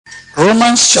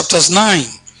Romans chapters 9.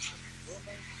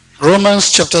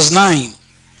 Romans chapters 9.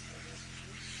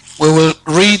 We will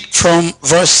read from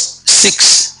verse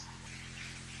 6.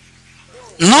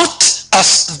 Not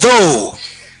as though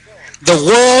the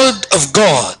word of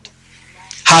God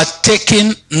had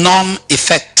taken none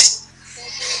effect.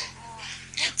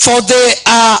 For they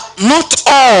are not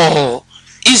all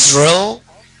Israel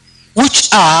which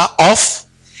are of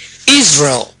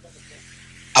Israel.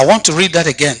 I want to read that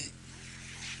again.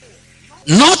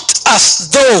 Not as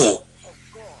though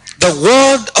the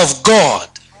word of God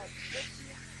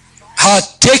had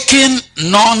taken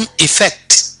none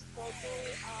effect.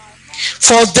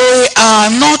 For they are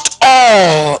not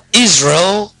all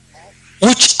Israel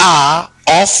which are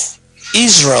of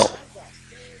Israel.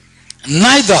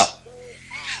 Neither,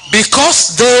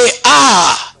 because they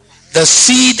are the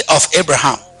seed of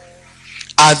Abraham,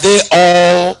 are they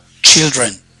all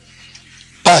children.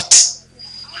 But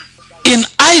in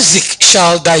Isaac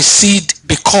shall thy seed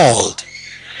be called.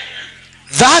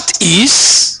 That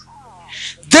is,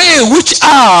 they which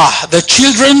are the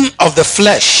children of the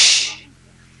flesh,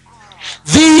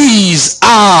 these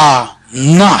are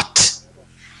not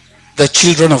the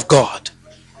children of God,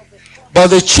 but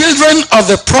the children of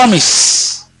the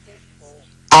promise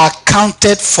are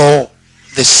counted for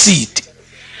the seed.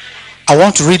 I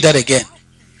want to read that again.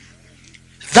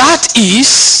 That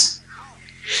is,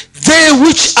 they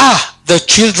which are the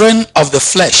children of the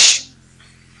flesh,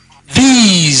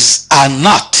 these are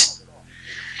not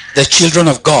the children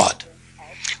of God,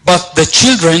 but the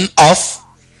children of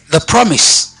the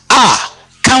promise are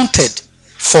counted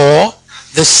for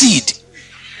the seed.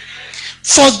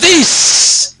 For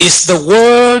this is the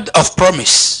word of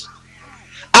promise.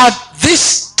 At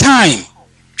this time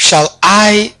shall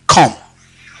I come,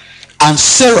 and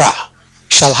Sarah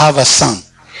shall have a son.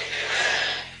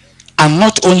 And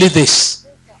not only this,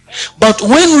 but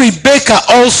when Rebekah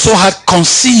also had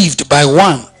conceived by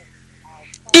one,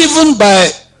 even by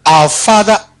our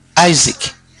father Isaac,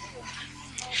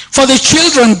 for the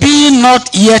children being not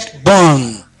yet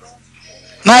born,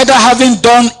 neither having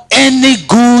done any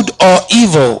good or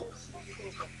evil,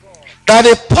 that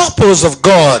the purpose of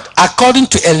God according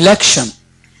to election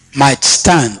might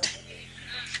stand,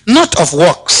 not of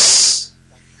works,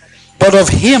 but of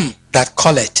him that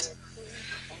calleth.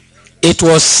 It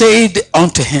was said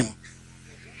unto him,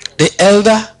 the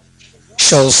elder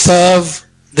shall serve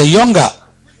the younger.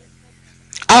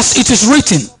 As it is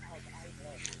written,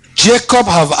 Jacob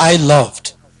have I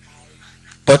loved,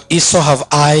 but Esau have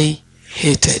I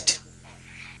hated.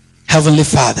 Heavenly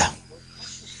Father,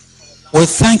 we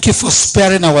thank you for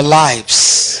sparing our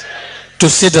lives to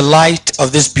see the light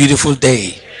of this beautiful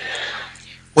day.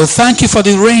 We thank you for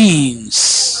the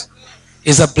rains.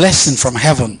 It's a blessing from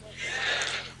heaven.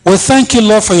 We thank you,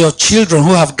 Lord, for your children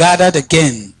who have gathered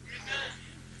again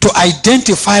to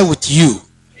identify with you,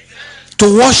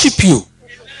 to worship you,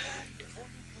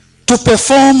 to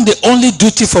perform the only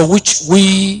duty for which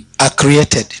we are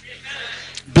created.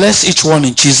 Bless each one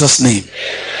in Jesus' name.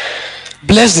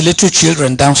 Bless the little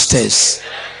children downstairs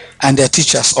and their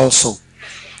teachers also.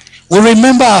 We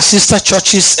remember our sister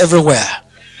churches everywhere,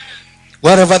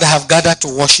 wherever they have gathered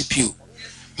to worship you.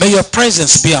 May your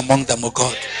presence be among them, O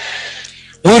God.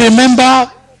 We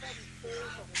remember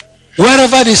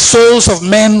wherever the souls of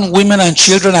men, women, and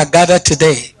children are gathered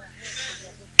today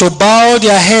to bow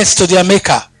their heads to their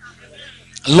Maker.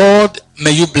 Lord, may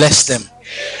you bless them.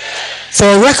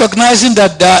 For recognizing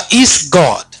that there is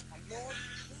God.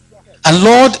 And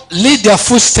Lord, lead their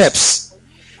footsteps.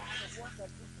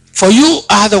 For you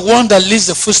are the one that leads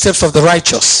the footsteps of the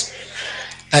righteous,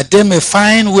 that they may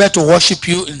find where to worship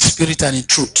you in spirit and in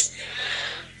truth.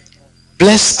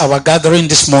 Bless our gathering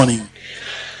this morning,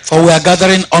 for we are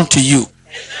gathering unto you,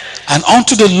 and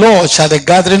unto the Lord shall the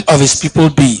gathering of his people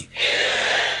be.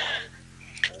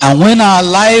 And when our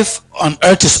life on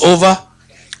earth is over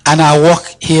and our work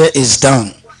here is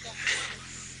done,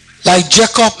 like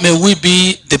Jacob, may we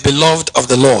be the beloved of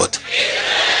the Lord.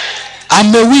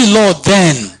 And may we, Lord,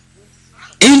 then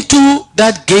into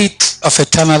that gate of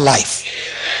eternal life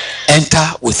enter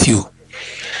with you.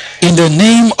 In the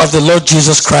name of the Lord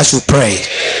Jesus Christ we pray.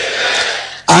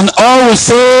 And all will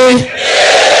say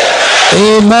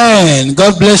amen.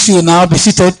 God bless you. Now be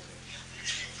seated.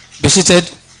 Be seated.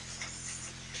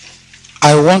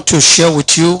 I want to share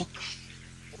with you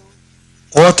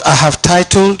what I have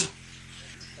titled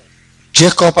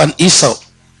Jacob and Esau.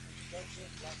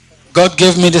 God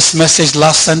gave me this message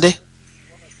last Sunday,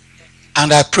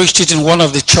 and I preached it in one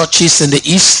of the churches in the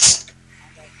East.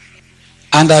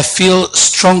 And I feel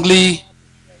strongly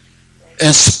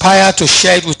inspired to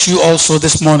share it with you also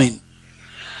this morning.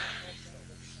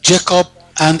 Jacob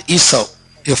and ESAU.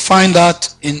 You find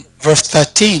that in verse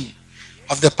 13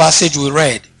 of the passage we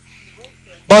read.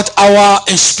 But our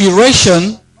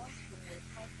inspiration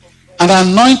and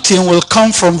anointing will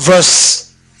come from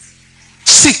verse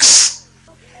 6.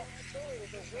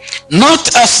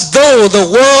 Not as though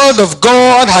the word of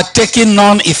God had taken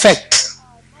none effect.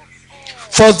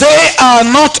 For they are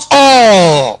not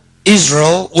all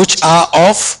Israel which are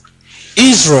of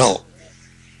Israel.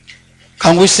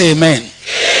 Can we say amen? Amen.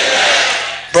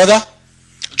 Brother,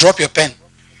 drop your pen.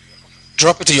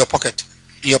 Drop it in your pocket.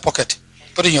 In your pocket.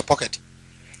 Put it in your pocket.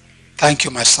 Thank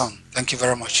you, my son. Thank you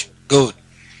very much. Good.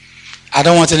 I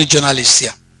don't want any journalists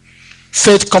here.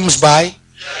 Faith comes by.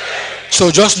 So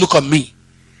just look at me.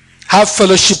 Have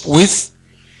fellowship with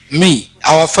me.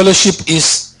 Our fellowship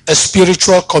is a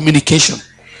spiritual communication.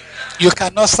 You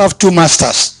cannot serve two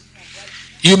masters.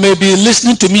 You may be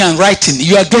listening to me and writing.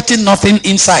 You are getting nothing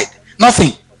inside.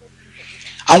 Nothing.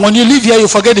 And when you leave here, you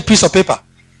forget the piece of paper.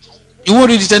 You won't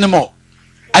read it anymore.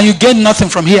 And you get nothing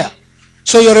from here.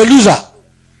 So you're a loser.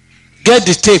 Get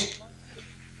the tape.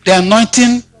 The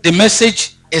anointing, the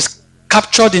message is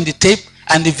captured in the tape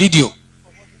and the video.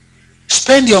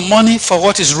 Spend your money for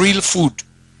what is real food.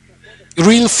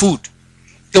 Real food.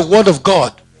 The word of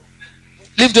God.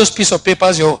 Leave those pieces of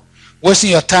papers. You're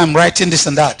wasting your time writing this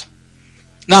and that.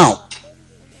 Now,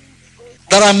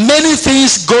 there are many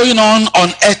things going on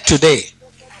earth today,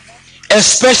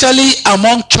 especially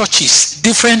among churches,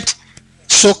 different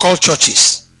so-called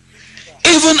churches,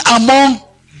 even among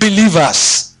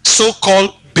believers,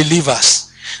 so-called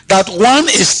believers, that one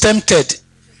is tempted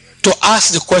to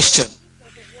ask the question,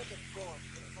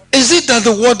 is it that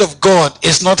the word of God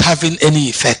is not having any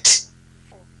effect?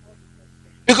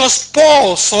 Because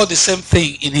Paul saw the same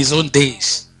thing in his own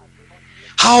days.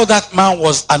 How that man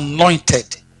was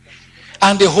anointed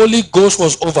and the Holy Ghost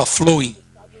was overflowing.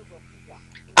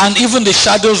 And even the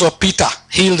shadows of Peter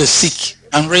healed the sick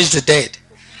and raised the dead.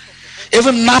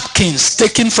 Even napkins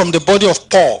taken from the body of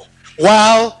Paul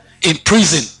while in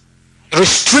prison,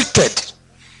 restricted,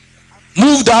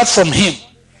 moved out from him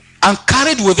and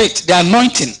carried with it the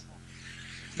anointing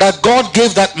that God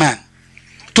gave that man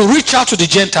to reach out to the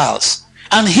Gentiles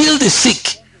and heal the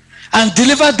sick and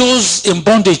deliver those in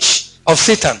bondage of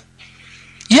Satan.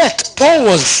 Yet Paul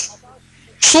was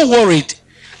so worried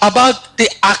about the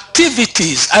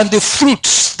activities and the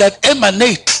fruits that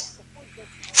emanate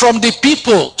from the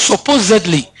people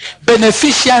supposedly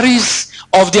beneficiaries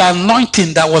of the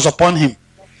anointing that was upon him,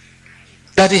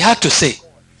 that he had to say,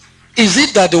 is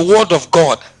it that the word of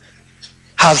God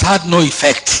has had no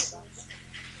effect?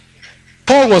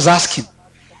 Paul was asking.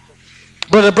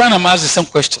 Brother Branham asked the same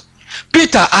question.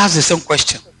 Peter asked the same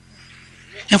question.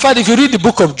 In fact, if you read the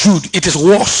book of Jude, it is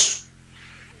worse.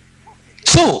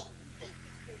 So,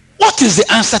 what is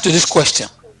the answer to this question?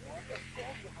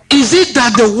 Is it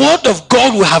that the word of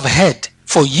God we have heard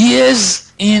for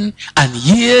years in and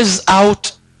years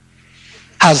out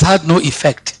has had no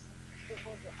effect?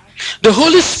 The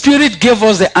Holy Spirit gave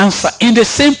us the answer in the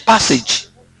same passage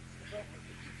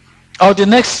or the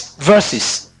next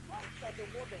verses,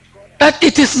 that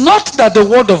it is not that the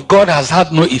word of God has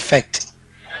had no effect.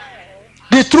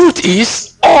 The truth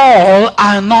is, all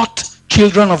are not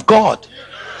children of God.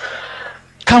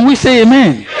 Can we say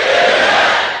amen?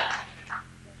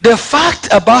 The fact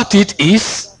about it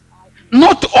is,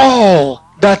 not all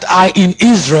that are in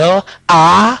Israel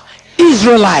are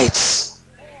Israelites.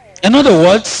 In other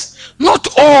words, not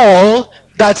all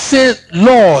that say,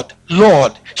 Lord,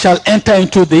 Lord, shall enter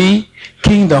into the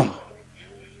kingdom.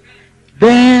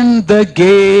 Then the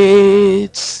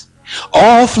gates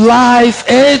of life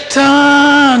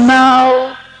eternal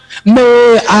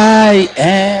may I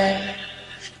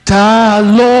enter,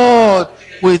 Lord,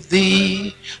 with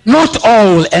thee. Not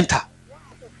all will enter.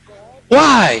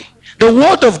 Why? The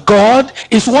word of God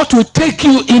is what will take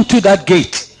you into that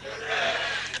gate.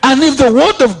 And if the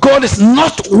word of God is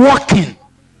not working,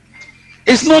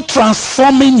 it's not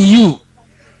transforming you,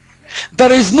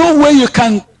 there is no way you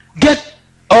can get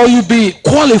or you be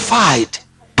qualified,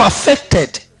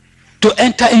 perfected to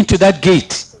enter into that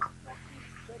gate.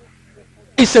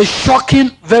 It's a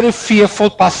shocking, very fearful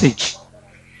passage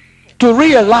to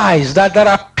realize that there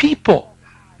are people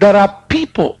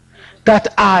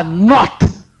that are not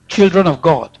children of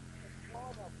God.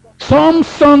 Some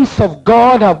sons of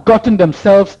God have gotten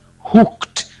themselves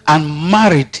hooked and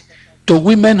married to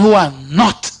women who are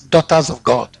not daughters of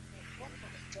God.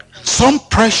 Some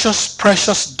precious,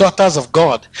 precious daughters of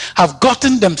God have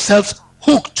gotten themselves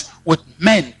hooked with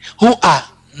men who are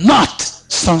not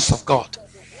sons of God.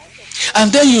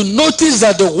 And then you notice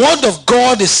that the word of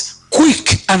God is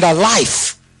quick and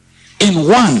alive in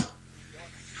one.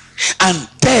 and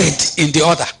dead in the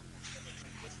other.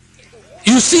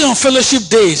 You see on fellowship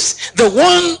days, the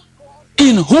one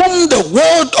in whom the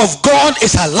word of God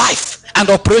is alive and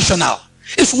operational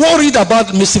is worried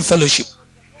about missing fellowship.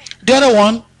 The other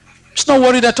one is not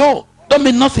worried at all. Don't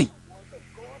mean nothing.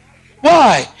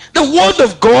 Why? The word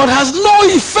of God has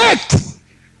no effect.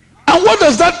 And what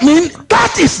does that mean?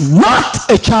 That is not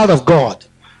a child of God.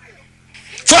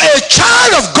 For a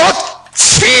child of God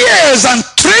fears and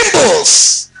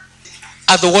trembles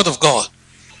at the word of God.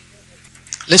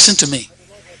 Listen to me.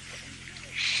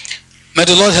 May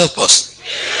the Lord help us.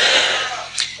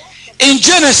 In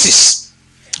Genesis,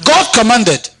 God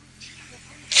commanded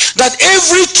that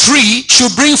every tree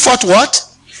should bring forth what?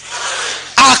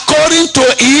 According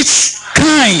to its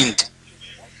kind.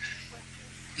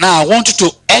 Now I want you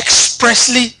to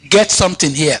expressly get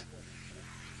something here.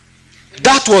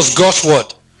 That was God's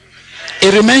word.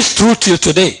 It remains true till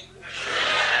today.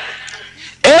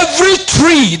 Every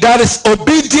tree that is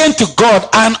obedient to God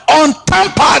and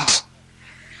untampered,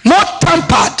 not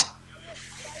tampered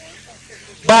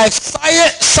by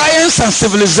science and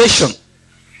civilization,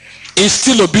 is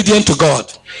still obedient to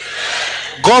God.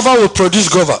 Guava will produce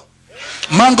guava.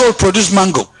 Mango will produce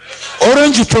mango.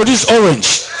 Orange will produce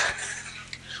orange.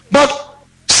 But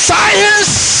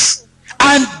science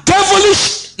and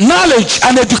devilish knowledge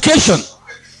and education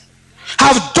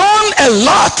have done a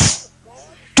lot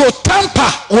to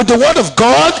tamper with the word of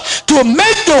God, to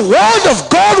make the word of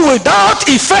God without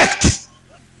effect.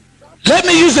 Let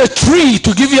me use a tree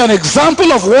to give you an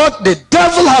example of what the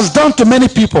devil has done to many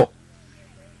people.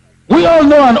 We all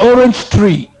know an orange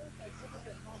tree.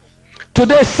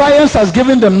 Today science has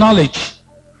given them knowledge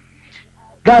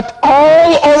that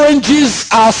all oranges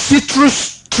are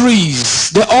citrus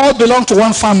trees. They all belong to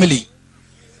one family.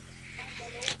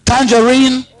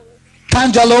 Tangerine,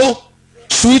 tangelo,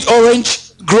 sweet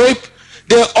orange, grape,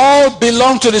 they all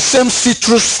belong to the same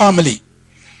citrus family.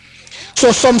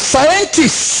 So some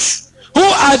scientists who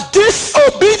are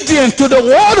disobedient to the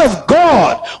word of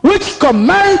God, which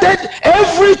commanded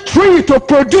every tree to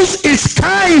produce its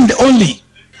kind only,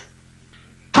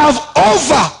 have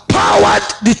overpowered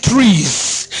the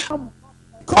trees.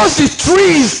 Because the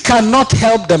trees cannot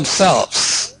help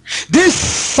themselves, these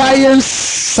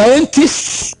scientists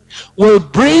will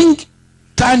bring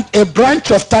a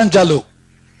branch of tangelo,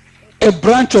 a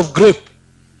branch of grape,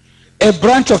 a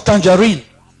branch of tangerine,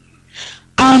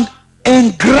 and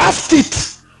engraft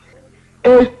it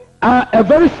a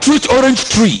very sweet orange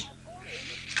tree.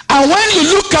 And when you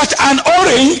look at an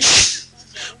orange,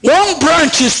 one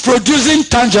branch is producing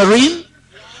tangerine,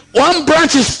 one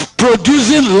branch is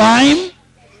producing lime,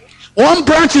 one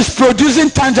branch is producing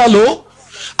tangelo,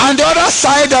 and the other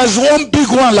side has one big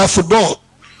one like football.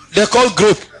 They call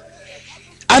grape.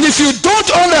 And if you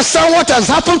don't understand what has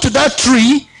happened to that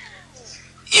tree,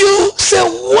 you say,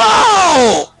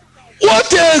 wow,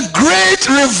 what a great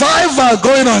revival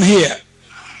going on here.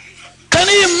 Can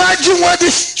you imagine what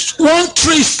this one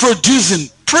tree is producing?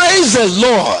 Praise the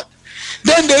Lord.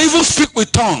 Then they even speak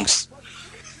with tongues.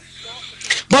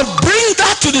 But bring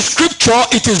that to the scripture,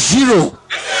 it is zero.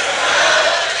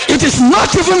 It is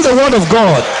not even the word of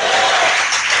God.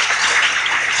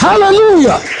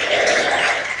 Hallelujah.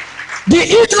 The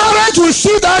ignorant will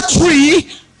see that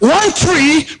tree, one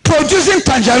tree producing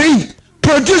tangerine,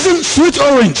 producing sweet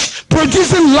orange,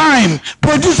 producing lime,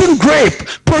 producing grape,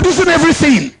 producing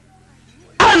everything.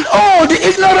 And oh, the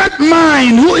ignorant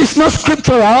mind who is not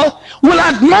scriptural will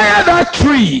admire that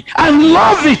tree and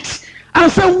love it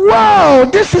and say, wow,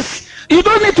 this is, you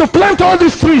don't need to plant all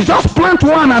these trees, just plant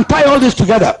one and tie all this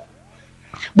together.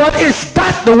 But is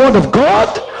that the word of God?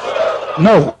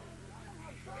 No.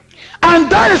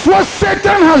 And that is what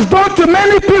Satan has done to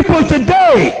many people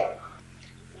today.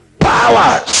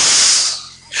 Powers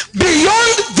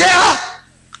beyond their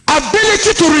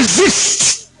ability to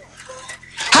resist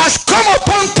has come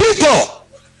upon people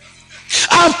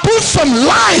and put some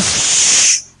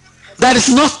life that is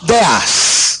not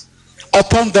theirs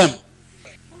upon them.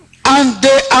 And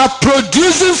they are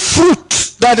producing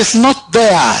fruit that is not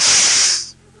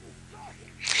theirs.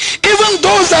 Even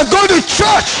those that go to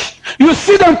church, you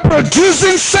see them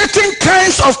producing certain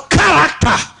kinds of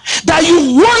character that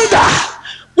you wonder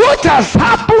what has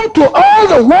happened to all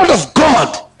the word of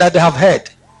God that they have heard.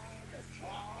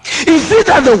 Is it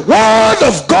that the word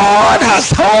of God has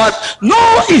had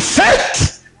no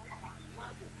effect?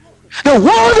 The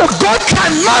word of God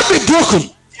cannot be broken.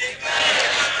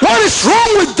 What is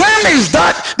wrong with them is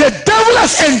that the devil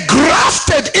has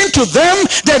engrafted into them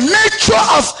the nature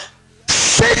of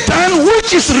Satan,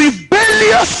 which is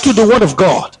rebellious to the word of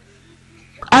God.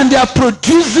 And they are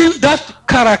producing that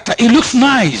character. It looks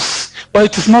nice, but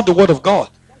it is not the word of God.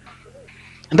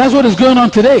 And that's what is going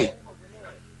on today.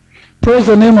 Praise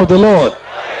the name of the Lord.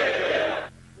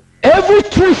 Every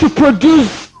tree should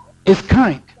produce its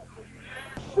kind.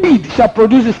 Seed shall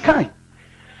produce its kind.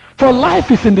 For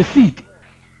life is in the seed.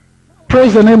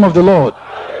 Praise the name of the Lord.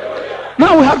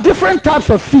 Now we have different types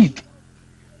of seed.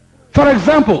 For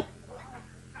example,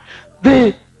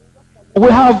 we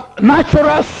have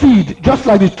natural seed, just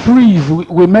like the trees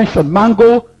we mentioned,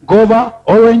 mango, guava,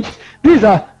 orange. These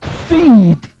are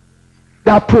seed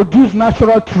that produce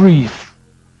natural trees.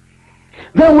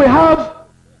 Then we have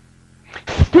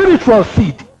spiritual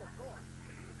seed,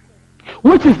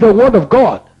 which is the word of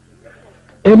God.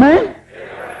 Amen?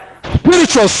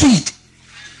 Spiritual seed,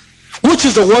 which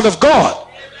is the word of God.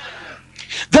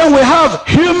 Then we have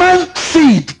human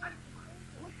seed.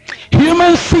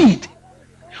 Human seed,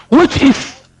 which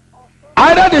is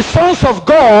either the sons of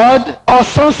God or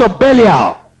sons of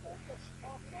Belial.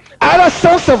 Either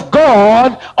sons of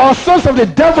God or sons of the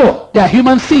devil. They are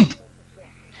human seed.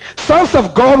 Sons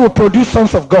of God will produce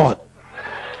sons of God.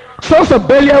 Sons of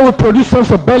Belial will produce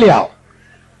sons of Belial,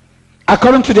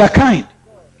 according to their kind.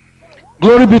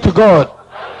 Glory be to God.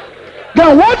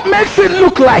 Now what makes it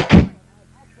look like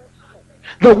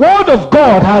the word of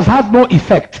God has had no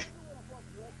effect?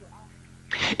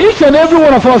 Each and every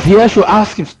one of us here should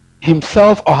ask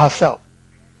himself or herself,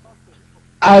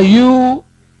 are you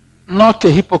not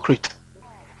a hypocrite?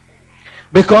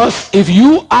 Because if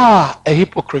you are a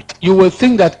hypocrite, you will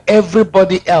think that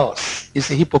everybody else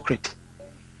is a hypocrite.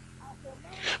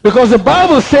 Because the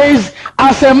Bible says,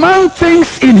 as a man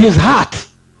thinks in his heart,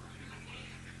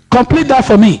 complete that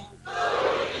for me.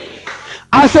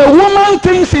 As a woman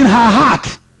thinks in her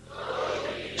heart,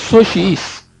 so she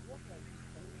is.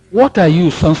 What are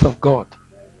you, sons of God?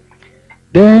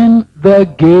 Then the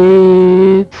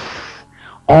gates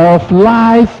of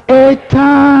life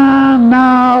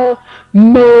eternal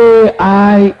may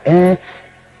I enter.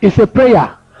 It's a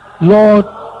prayer. Lord,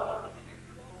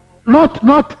 not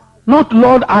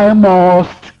Lord, I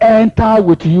must enter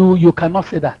with you. You cannot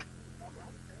say that.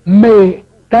 May,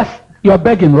 that's, you're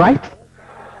begging, right?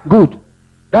 Good.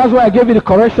 That's why I gave you the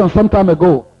correction some time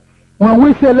ago. When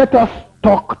we say let us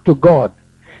talk to God,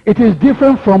 it is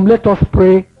different from let us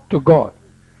pray to God.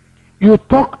 You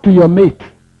talk to your mate.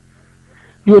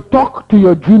 You talk to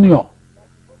your junior.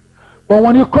 But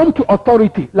when you come to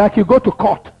authority, like you go to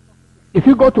court, if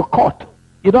you go to court,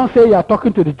 you don't say you are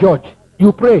talking to the judge.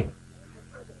 You pray.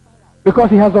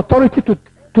 Because he has authority to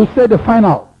say the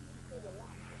final.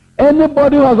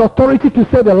 Anybody who has authority to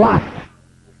say the last,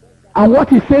 and what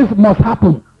he says must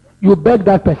happen, you beg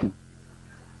that person.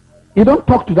 You don't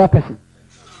talk to that person.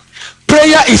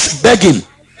 Prayer is begging.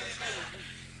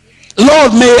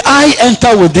 Lord, may I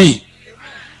enter with thee.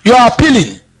 You are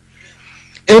appealing.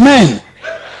 Amen.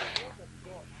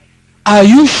 Are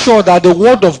you sure that the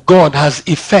word of God has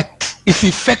effect? Is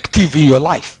effective in your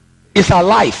life? It's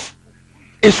alive.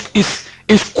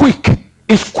 It's quick.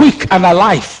 It's quick and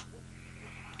alive.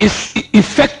 It's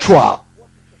effectual.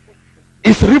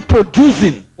 It's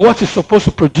reproducing what it's supposed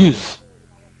to produce.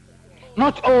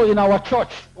 Not all in our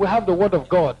church we have the word of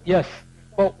God. Yes.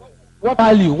 But what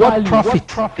value, what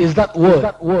profit is that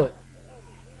word?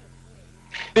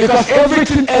 Because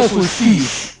everything else will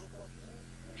cease.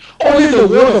 Only the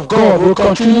word of God will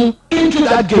continue into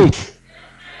that gate.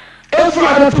 Every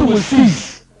other thing will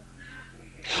cease.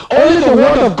 Only the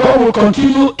word of God will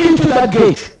continue into that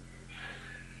gate.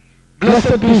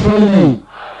 Blessed be his holy name.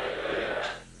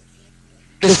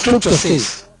 The scripture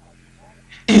says,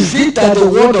 is it that the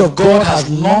word of God has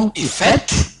none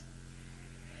effect?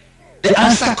 The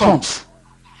answer comes,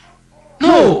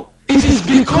 no, it is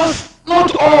because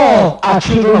not all are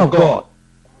children of God.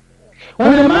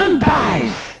 When a man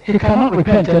dies, he cannot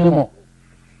repent anymore.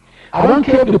 I don't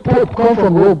care if the Pope comes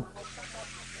from Rome,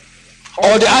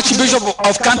 or the Archbishop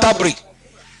of Canterbury,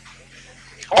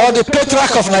 or the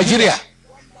Patriarch of Nigeria.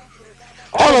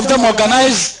 All of them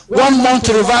organize 1 month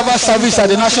revival service at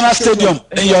the National Stadium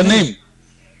in your name.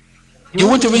 You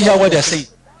won't even hear what they're saying.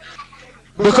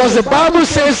 Because the Bible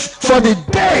says, for the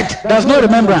dead, there's no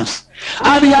remembrance.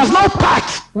 And he has no part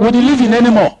with the living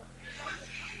anymore.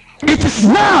 It is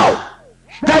now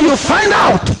that you find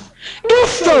out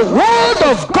if the word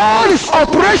of God is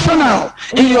operational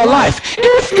in your life.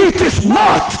 If it is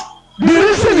not, the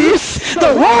reason is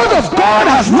the word of God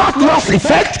has not lost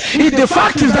effect. The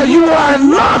fact is that you are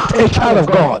not a child of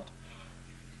God.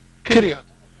 Period.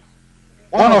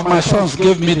 One of my sons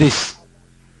gave me this.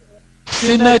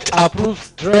 Senate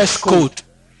approved dress code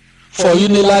for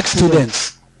Unilag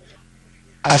students.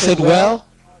 I said, well,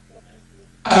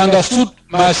 I understood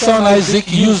my son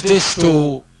Isaac used this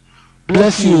to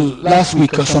bless you last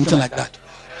week or something like that.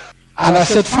 And I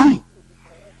said, fine.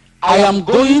 I am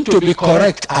going to be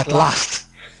correct at last.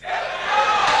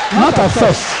 Not at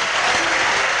first.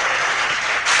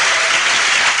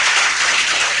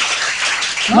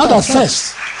 Not at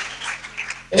first.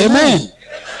 Amen.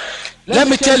 Let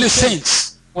me tell you,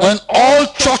 saints, when all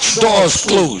church doors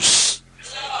close,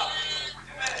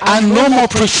 and no more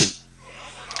preaching,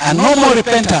 and no more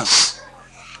repentance,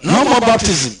 no more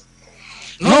baptism,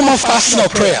 no more fasting or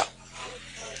prayer,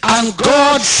 and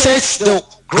God sets the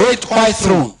great white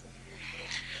throne,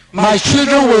 my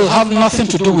children will have nothing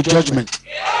to do with judgment.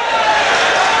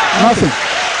 Nothing.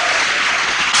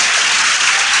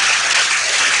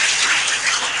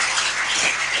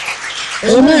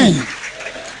 Amen.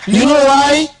 You know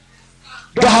why?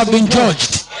 They have been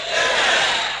judged.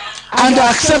 And they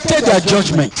accepted their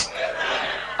judgment.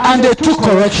 And they took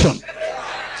correction.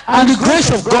 And the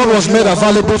grace of God was made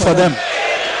available for them.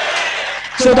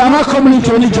 So they are not coming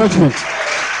into any judgment.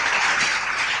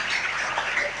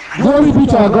 Glory be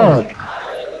to our God.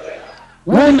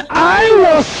 When I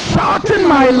was shouting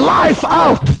my life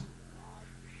out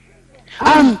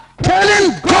and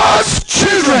telling God's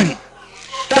children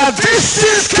that these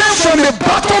things came from the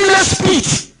bottomless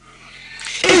pit,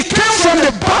 it came from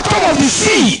the bottom of the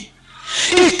sea,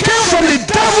 it came from the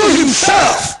devil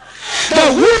himself,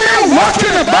 that women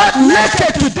walking about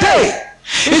naked today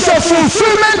is a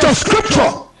fulfillment of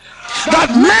scripture,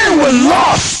 that men were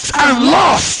lost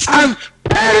and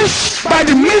perished by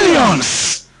the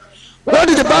millions. What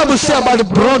did the Bible say about the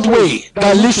broad way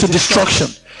that leads to destruction?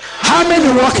 How many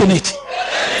walk in it?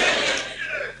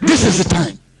 This is the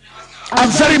time.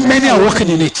 And very many are walking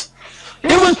in it.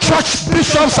 Even church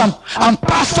bishops and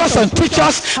pastors and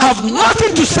teachers have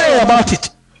nothing to say about it.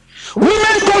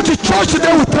 Women go to church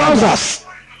today with trousers.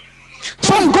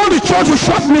 Some go to church with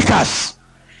short knickers.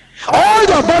 All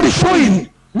their body showing,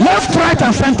 left, right,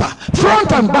 and center,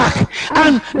 front and back.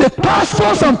 And the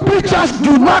pastors and preachers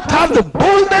do not have the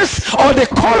boldness or the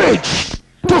courage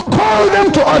to call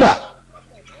them to order.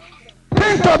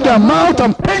 Paint up their mouth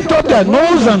and paint up their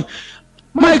nose, and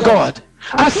my God,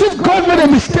 as if God made a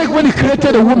mistake when he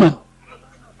created a woman.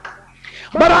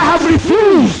 But I have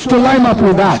refused to line up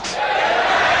with that.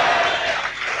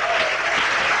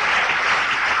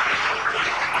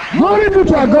 Glory be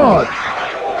to our God.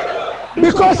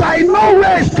 Because I know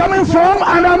where it's coming from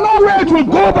and I know where it will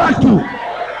go back to.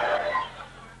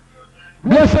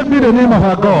 Blessed be the name of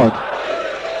our God.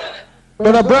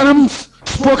 Brother Branham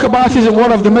spoke about it in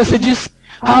one of the messages,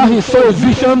 how he saw a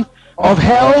vision of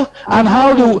hell and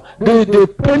how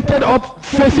the painted up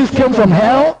faces came from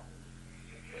hell.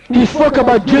 He spoke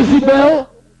about Jezebel,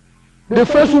 the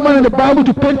first woman in the Bible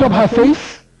to paint up her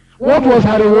face. What was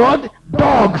her reward?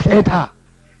 Dogs ate her.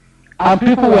 And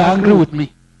people were angry with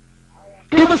me.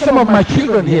 Even some of my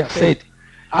children here said,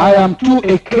 I am too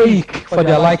archaic for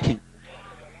their liking.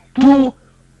 Too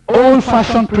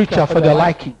old-fashioned preacher for their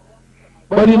liking.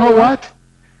 But you know what?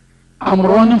 I'm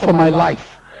running for my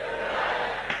life.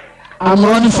 I'm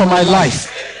running for my life.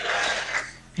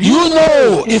 You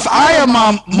know, if I am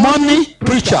a money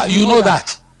preacher, you know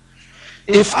that.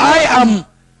 If I am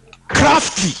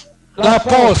crafty, like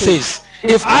Paul says,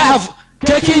 if I have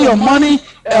taken your money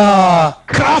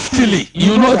craftily,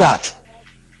 you know that.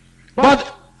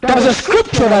 But there's a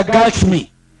scripture that guides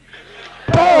me.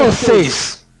 Paul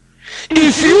says,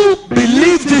 if you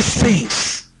believe these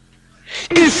things,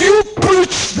 if you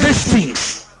preach these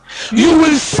things, you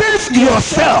will save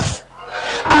yourself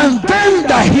and them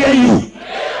that hear you.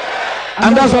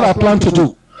 And that's what I plan to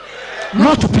do.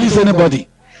 Not to please anybody,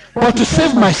 but to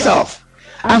save myself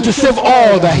and to save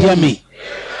all that hear me.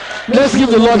 Let's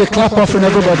give the Lord a clap offering,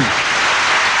 everybody.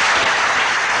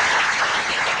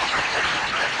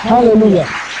 Hallelujah.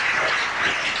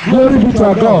 Glory be to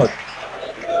our God.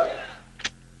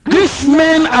 These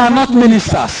men are not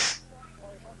ministers.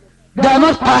 They are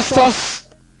not pastors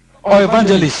or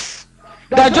evangelists.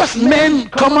 They are just men,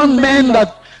 common men,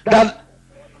 that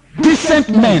decent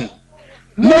men,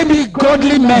 maybe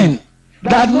godly men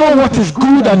that know what is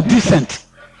good and decent.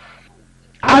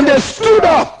 And they stood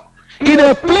up in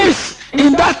a place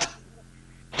in that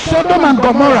Sodom and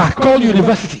Gomorrah called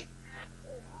university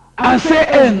and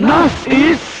say, enough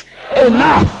is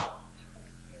enough.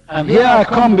 And here I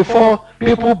come before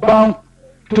people bound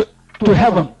to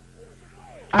heaven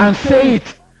and say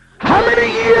it. How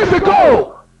many years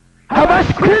ago have I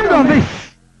screamed on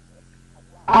this?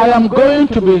 I am going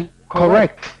to be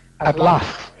correct at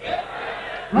last.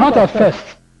 Not at first.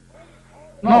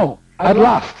 No, at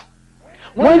last.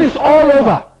 When it's all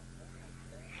over.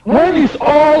 When it's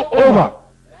all over.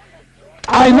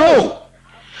 I know.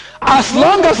 As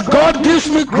long as God gives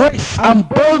me grace and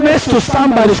boldness to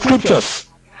stand by the scriptures,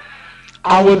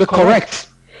 I will be correct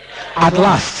at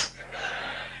last.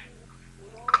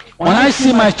 When I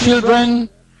see my children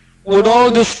with all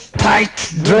these tight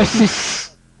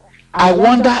dresses, I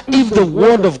wonder if the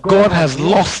word of God has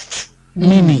lost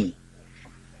meaning.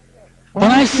 When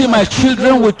I see my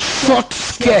children with short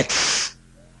skirts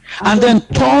and then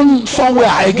turn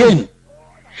somewhere again,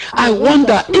 I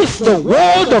wonder if the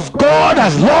word of God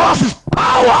has lost its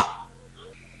power.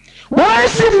 When I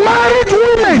see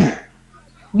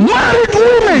married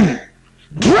women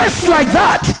dressed like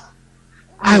that,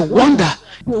 I wonder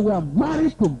they were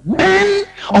married to men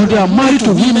or they are married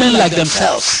to women like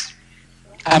themselves.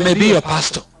 I may be your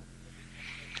pastor,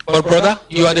 but brother,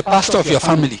 you are the pastor of your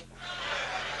family.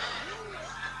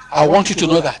 I want you to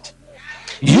know that.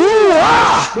 You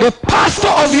are the pastor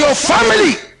of your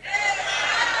family.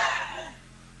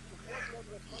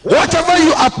 Whatever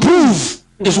you approve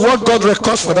is what God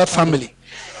records for that family.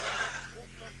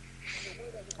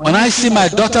 When I see my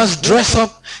daughters dress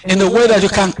up in a way that you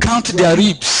can count their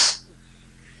ribs,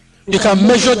 you can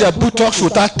measure their buttocks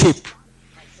without tape,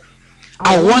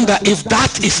 I wonder if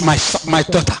that is my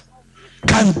daughter.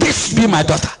 Can this be my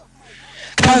daughter?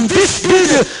 Can this be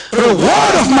the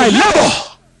reward of my labor?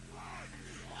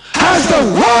 Has the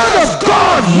word of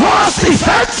God lost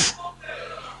effect?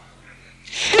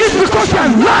 It's because you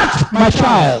are not my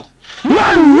child. You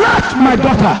are not my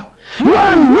daughter. You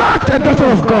are not a daughter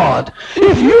of God.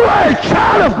 If you are a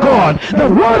child of God, the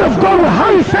word of God will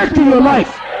have effect in your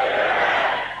life.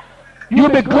 You'll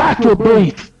be glad to obey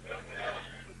it.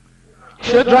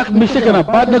 Shadrach, Meshach, and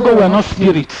Abednego were not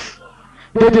spirits.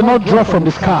 They did not drop from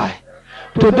the sky.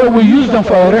 Today we use them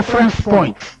for a reference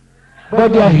point.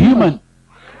 But they are human.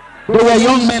 They were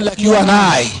young men like you and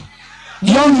I.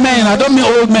 Young men, I don't mean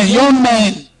old men, young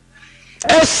men.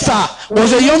 Esther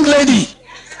was a young lady.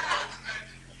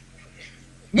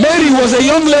 Mary was a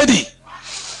young lady.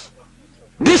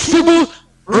 These people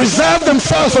reserved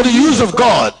themselves for the use of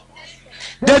God.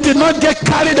 They did not get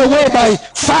carried away by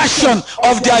fashion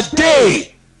of their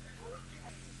day.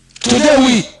 Today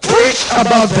we preach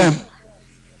about them.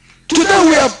 Today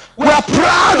we are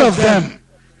proud of them.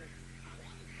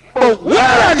 But where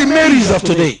are the Marys of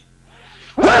today?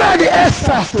 Where are the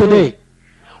Esthers today?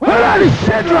 Where are the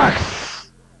Shadrachs?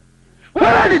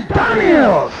 Where are the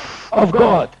Daniels of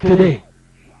God today?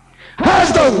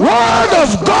 Has the word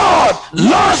of God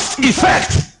lost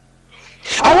effect?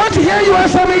 I want to hear you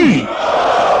answer me.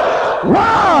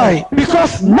 Why?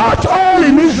 Because not all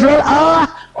in Israel are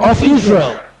of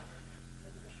Israel.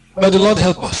 But the Lord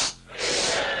help us.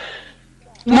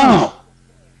 Now,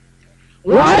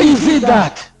 why is it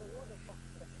that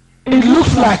it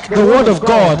looks like the word of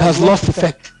God has lost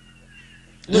effect?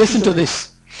 Listen to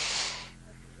this.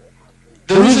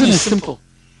 The reason is simple.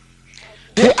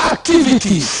 The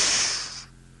activities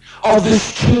of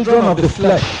these children of the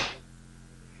flesh,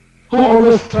 who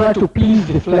always try to please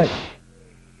the flesh,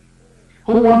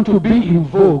 who want to be in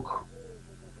vogue,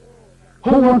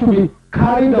 who want to be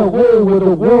carried away with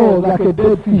the world like a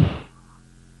dead fish,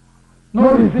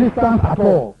 no resistance at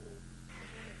all.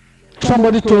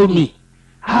 Somebody told me,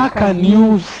 how can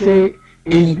you say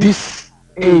in this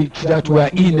age that we are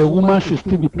in, a woman should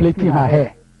still be plaiting her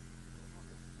hair?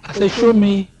 I said, show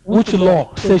me which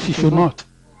law says she should not.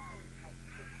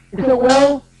 He said,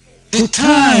 well, the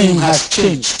time has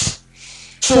changed,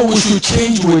 so we should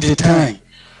change with the time.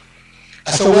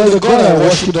 I said, well, the God I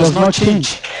worship does not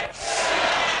change.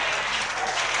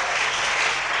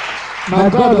 My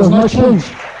God does not change.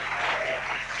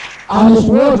 And his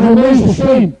word remains the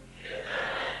same.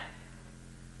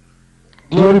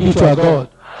 Glory be to our God.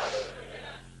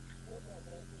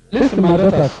 Listen, my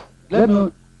daughters, let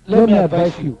me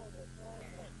advise you.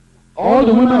 All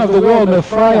the women of the world may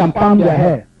fry and palm their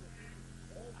hair.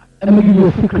 Let me give you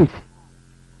a secret.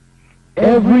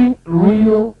 Every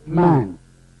real man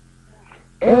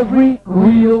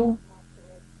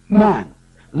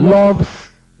loves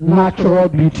natural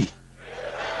beauty.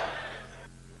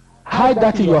 Hide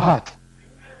that in your heart.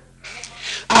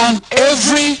 And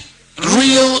every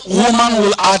real woman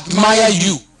will admire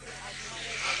you.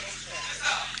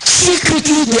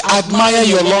 Secretly, they admire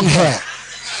your long hair.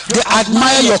 They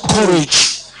admire your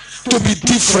courage to be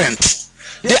different.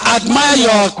 They admire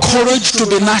your courage to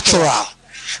be natural.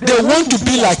 They want to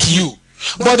be like you,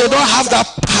 but they don't have that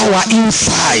power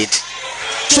inside.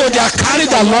 So they are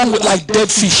carried along with like dead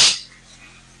fish.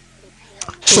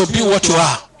 So be what you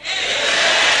are.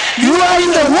 You are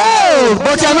in the world,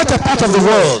 but you are not a part of the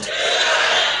world.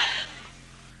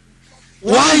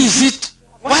 Why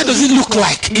does it look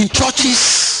like in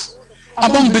churches,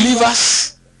 among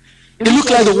believers, it looks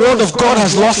like the word of God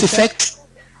has lost effect?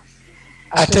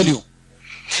 I tell you,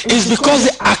 it's because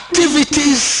the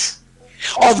activities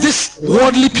of these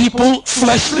worldly people,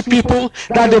 fleshly people,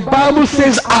 that the Bible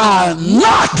says are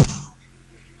not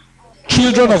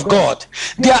children of God.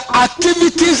 Their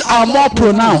activities are more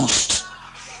pronounced.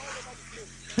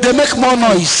 They make more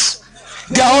noise.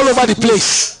 They are all over the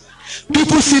place.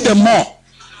 People see them more.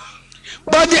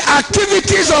 But the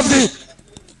activities of the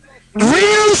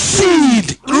real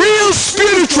seed, real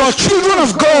spiritual children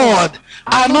of God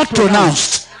are not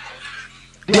pronounced.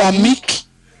 They are meek.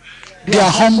 They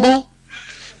are humble.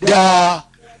 They are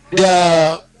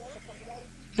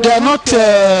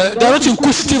not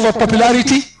inquisitive of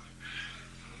popularity.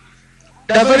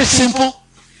 They are very simple.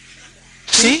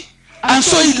 See? And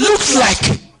so it looks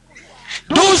like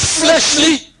those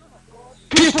fleshly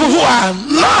people who are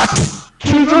not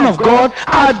children of God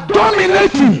are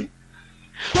dominating.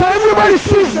 So everybody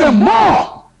sees them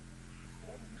more.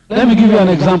 Let me give you an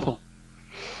example.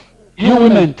 You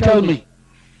women, tell me.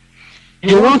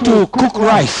 You want to cook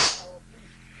rice.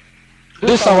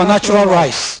 This is our natural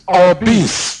rice, or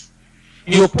beans.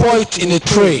 You pour it in a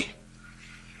tray.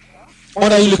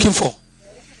 What are you looking for?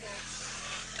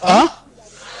 Huh?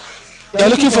 You're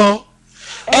looking for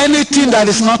anything that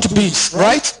is not beans,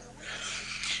 right?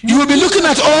 You will be looking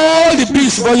at all the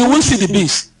beans, but you won't see the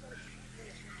beans.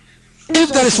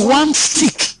 If there is one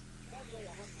stick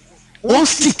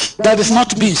that is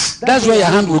not beans, that's where your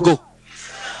hand will go.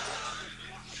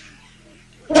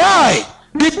 Why?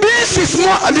 The beans is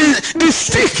more, the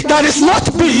stick that is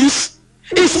not beans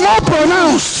is more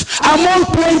pronounced among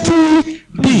plenty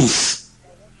beans.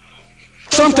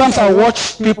 Sometimes I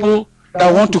watch people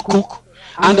that want to cook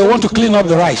and they want to clean up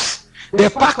the rice. They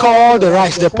pack all the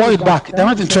rice, they pour it back. They're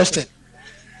not interested.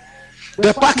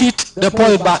 They pack it, they pour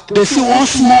it back. They see one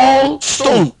small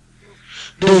stone.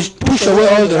 They push away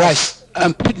all the rice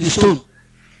and pick the stone.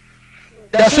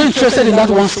 They are so interested in that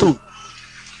one stone.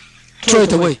 Throw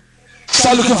it away.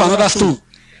 Start looking for another stone.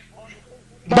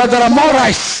 But there are more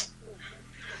rice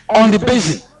on the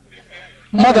basin,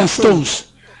 more than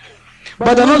stones.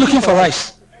 But they're not looking for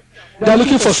rice. They're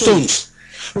looking for stones.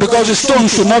 Because the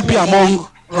stones should not be among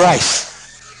rice.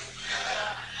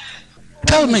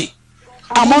 Tell me,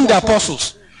 among the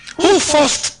apostles, who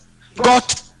first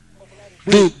got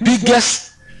the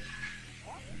biggest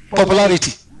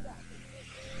popularity?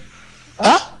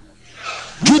 Huh?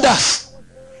 Judas.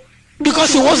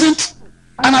 Because he wasn't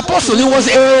an apostle, he was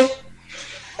a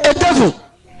devil.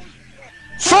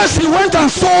 First he went and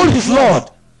sold his Lord.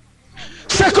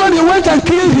 Second, he went and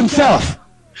killed himself.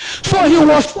 So he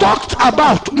was talked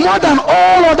about more than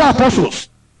all other apostles.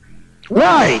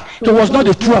 Why? He was not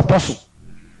a true apostle.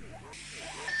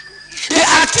 The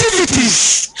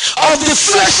activities of the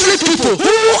fleshly people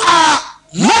who are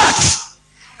not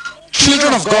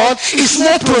children of God is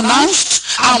more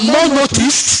pronounced and more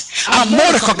noticed and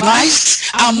more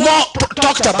recognized and more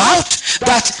talked about,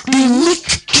 that the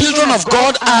meek children of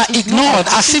God are ignored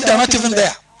as if they're not even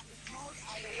there.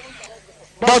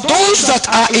 But those that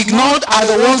are ignored are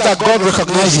the ones that God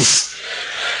recognizes.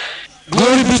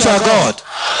 Glory be to our God.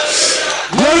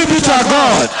 Glory be to our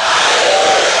God.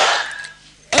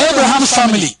 Abraham's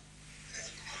family.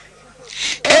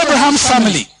 Abraham's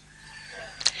family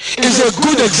is a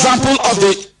good example of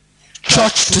the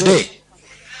church today.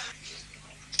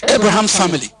 Abraham's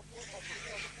family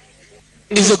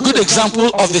is a good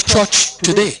example of the church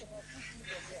today.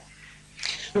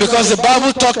 Because the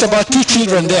Bible talked about two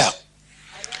children there.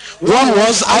 One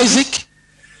was Isaac,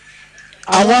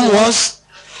 and one was,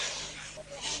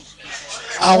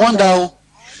 I wonder,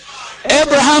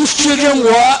 Abraham's children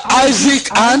were Isaac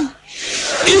and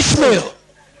Ishmael.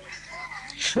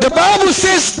 The Bible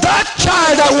says that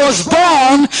child that was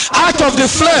born out of the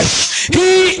flesh,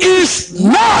 he is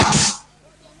not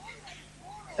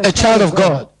a child of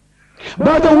God.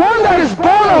 But the one that is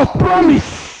born of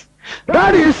promise,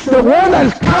 that is the one that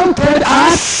is counted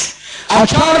as a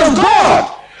child of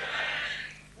God.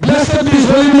 Blessed be his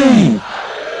holy name.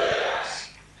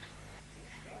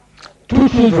 Two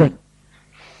children.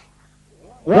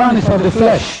 One is of the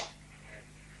flesh.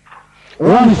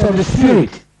 One is of the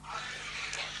spirit.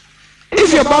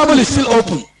 If your Bible is still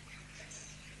open,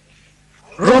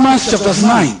 Romans chapter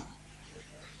 9,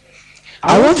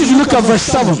 I want you to look at verse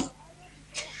 7.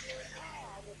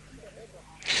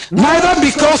 Neither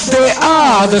because they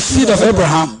are the seed of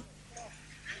Abraham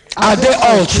are they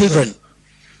all children,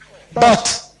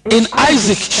 but in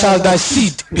Isaac shall thy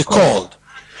seed be called.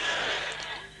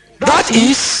 That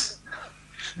is,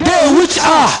 they which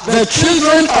are the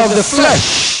children of the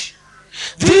flesh,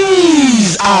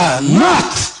 these are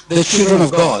not the children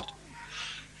of God.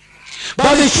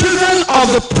 But the children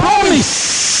of the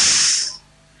promise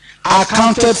are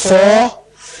counted for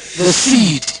the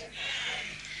seed.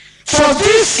 For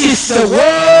this is the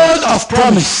word of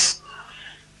promise.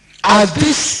 At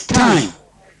this time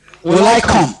will I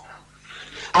come,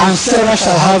 and Sarah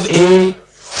shall have a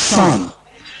son.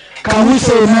 Can we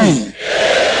say amen?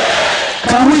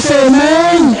 Can we say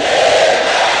amen?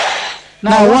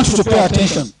 Now I want you to pay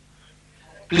attention.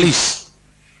 Please.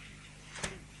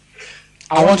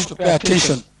 I want you to pay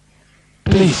attention.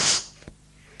 Please.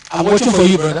 I'm waiting for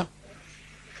you, brother.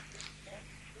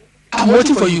 I'm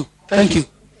waiting for you. Thank you.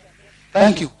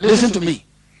 Thank you. Listen to me.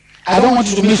 I don't want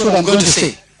you to miss what I'm going to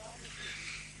say.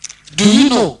 Do you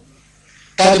know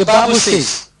that the Bible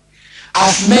says,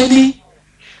 as many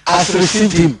as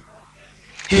received him,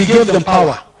 he gave them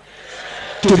power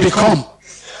to become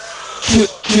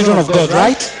children of God,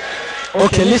 right?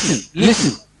 Okay,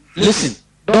 listen.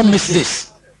 Don't miss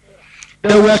this.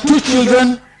 There were two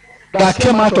children that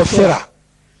came out of Sarah.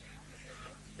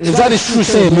 If that is true,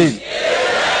 say amen.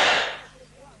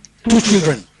 Two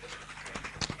children.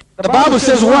 The Bible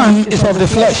says one is of the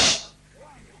flesh.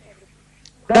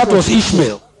 That was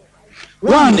Ishmael.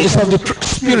 One is of the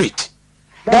spirit.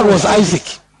 That was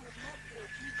Isaac.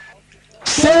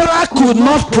 Sarah could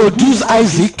not produce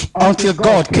Isaac until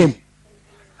God came.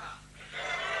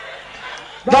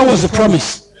 That was the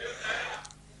promise.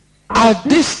 At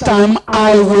this time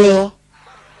I will.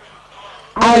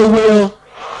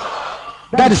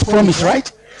 That is promise, right?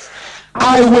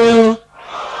 I will,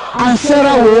 and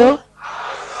Sarah will.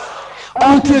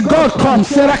 Until God comes,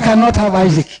 Sarah cannot have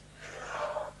Isaac.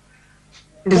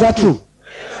 Is that true?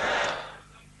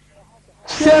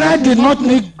 Sarah did not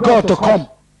need God to come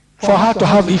for her to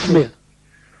have Ishmael.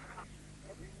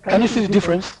 Can you see the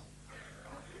difference?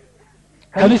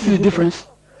 Can you see the difference?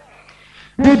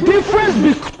 The difference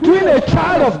between a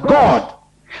child of God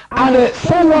and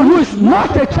someone who is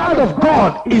not a child of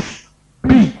God is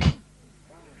big.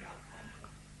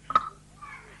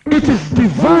 It is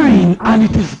divine and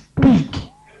it is big.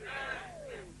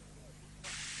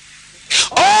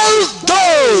 All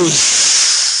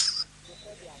those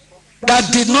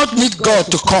that did not need God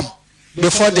to come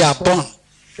before they are born,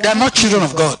 they are not children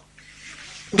of God,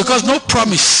 because no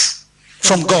promise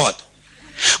from God.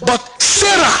 But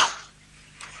Sarah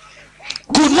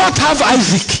could not have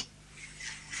Isaac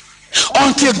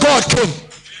until God came.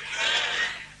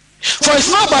 For it's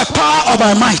not by power or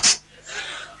by might,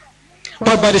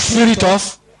 but by the Spirit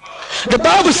of. The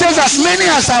Bible says, as many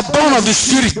as are born of the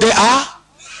Spirit, they are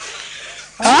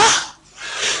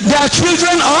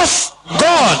children of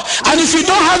God. And if you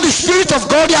don't have the Spirit of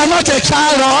God, you are not a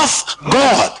child of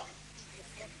God.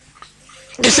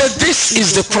 He said, this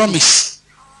is the promise.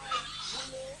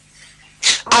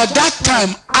 At that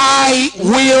time, I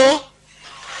will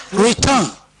return.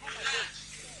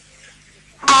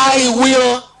 I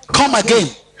will come again.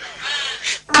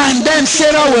 And then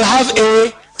Sarah will have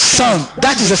a son.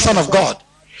 That is the Son of God.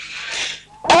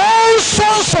 All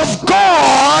sons of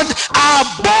God are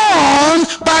born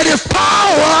by the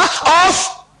power of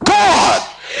God.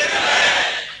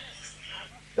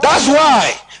 That's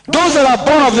why those that are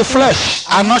born of the flesh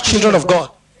are not children of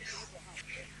God.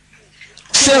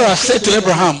 Sarah said to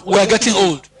Abraham, we are getting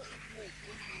old.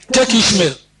 Take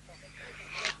Ishmael.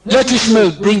 Let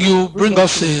Ishmael bring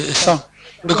us a son,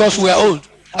 because we are old.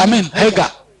 I mean,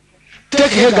 Hagar.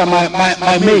 Take Hagar,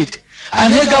 my maid,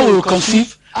 and Hagar will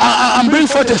conceive and bring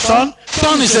forth a son.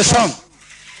 Son is a son.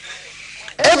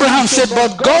 Abraham said,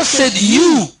 but God said,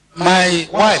 you, my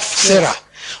wife, Sarah,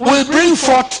 will bring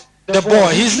forth the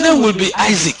boy. His name will be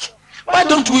Isaac. Why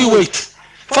don't we wait?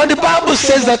 For the Bible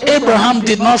says that Abraham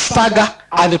did not stagger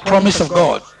at the promise of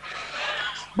God.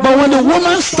 But when the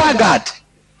woman staggered,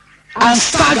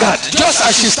 just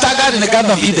as she staggered in the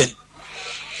Garden of Eden,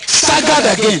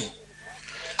 staggered again,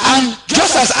 and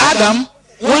just as Adam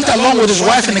went along with his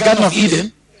wife in the Garden of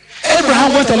Eden,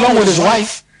 Abraham went along with his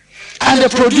wife, and they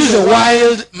produced a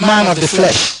wild man of the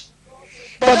flesh.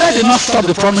 But that did not stop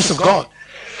the promise of God.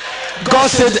 God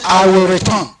said, I will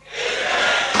return.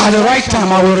 At the right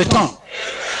time, I will return.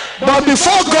 But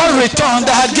before God returned,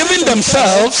 they had given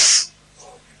themselves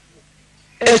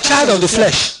a child of the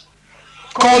flesh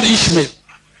called Ishmael.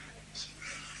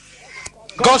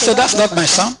 God said, that's not my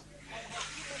son.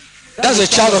 That's a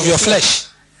child of your flesh.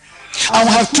 And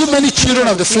we have too many children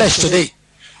of the flesh today.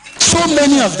 So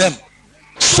many of them.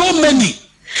 So many.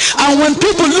 And when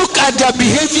people look at their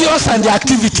behaviors and their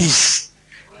activities,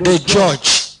 they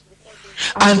judge.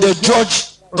 And they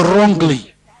judge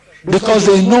wrongly. Because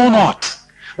they know not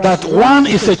that one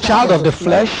is a child of the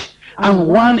flesh and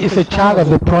one is a child of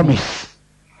the promise.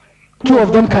 Two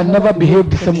of them can never behave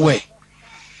the same way.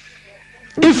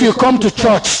 If you come to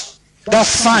church,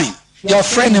 that's fine. Your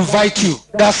friend invite you,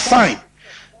 that's fine.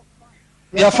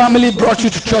 Your family brought you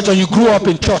to church and you grew up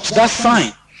in church, that's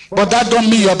fine. But that don't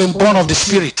mean you have been born of the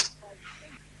Spirit.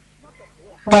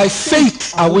 By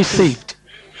faith are we saved,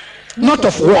 not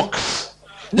of works,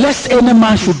 lest any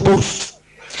man should boast.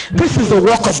 This is the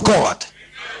work of God.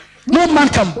 No man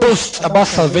can boast about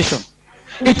salvation.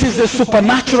 It is the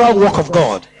supernatural work of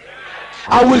God.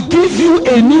 I will give you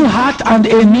a new heart and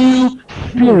a new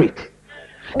spirit.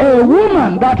 A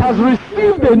woman that has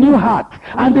received a new heart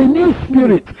and a new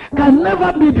spirit can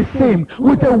never be the same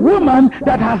with a woman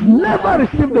that has never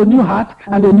received a new heart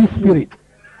and a new spirit.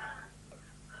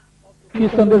 A few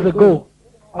Sundays ago,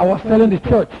 I was telling the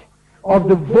church of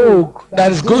the vogue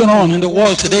that is going on in the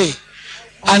world today,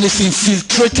 and it's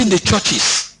infiltrating the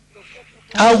churches.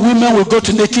 How women will go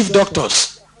to native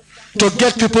doctors to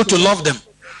get people to love them,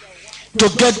 to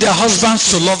get their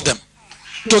husbands to love them,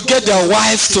 to get their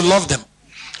wives to love them,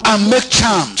 and make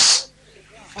charms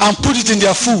and put it in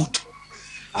their food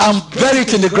and bury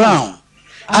it in the ground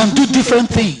and do different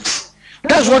things.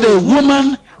 That's what a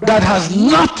woman that has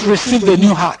not received a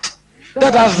new heart,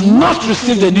 that has not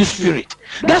received a new spirit,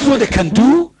 that's what they can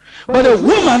do. But a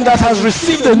woman that has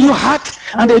received a new heart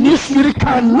and a new spirit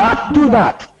cannot do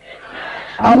that.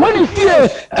 And when you see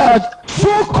a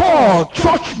so-called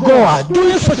churchgoer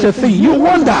doing such a thing, you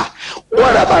wonder,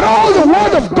 what about all the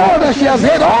word of God that she has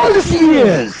heard all these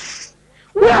years?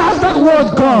 Where has that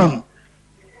word gone?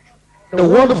 The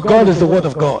word of God is the word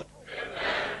of God.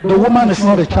 The woman is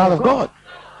not a child of God.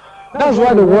 That's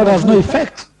why the word has no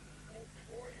effect.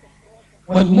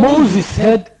 When Moses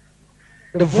heard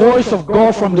the voice of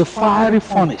God from the fiery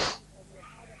furnace,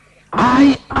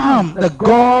 I am the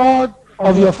God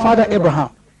of your father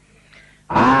Abraham.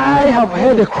 I have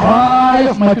heard the cry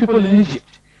of my people in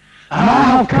Egypt, and I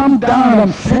have come down and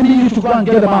I'm sending you to go and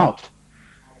get them out.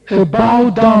 He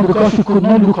bowed down because he could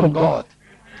not look on God.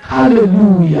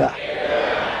 Hallelujah.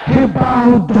 He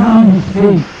bowed down his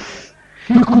face.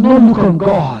 He could not look on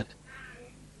God.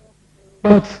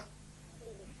 But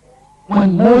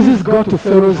when Moses got to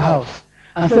Pharaoh's house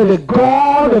and said, the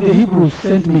God of the Hebrews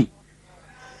sent me,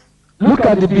 look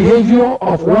at the behavior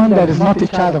of one that is not a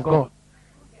child of God.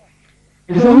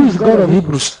 He said, who is God of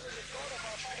Hebrews?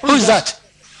 Who is that?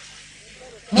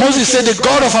 Moses said, the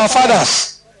God of our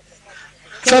fathers.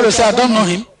 Pharaoh said, I don't know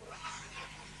him.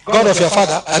 God of your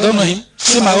father, I don't know him.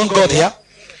 See my own God here.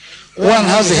 One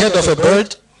has the head of a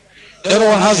bird. The other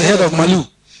one has the head of Malu.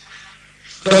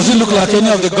 Does it look like any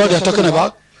of the God you're talking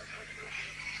about?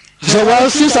 He said, well,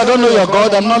 since I don't know your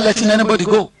God, I'm not letting anybody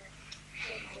go.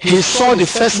 He saw the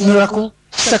first miracle,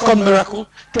 second miracle,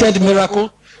 third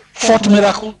miracle, fourth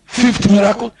miracle, fifth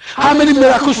miracle. How many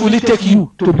miracles will it take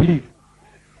you to believe?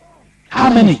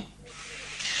 How many?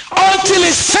 Until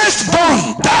his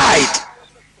firstborn died.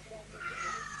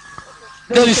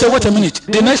 Then he said, wait a minute.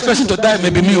 The next person to die may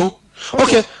be me.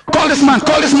 Okay, call this man,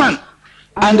 call this man.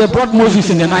 And they brought Moses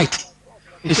in the night.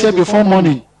 He said, before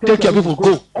morning, take your people,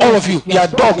 go. All of you, your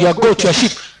dog, your goat, your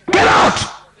sheep. Get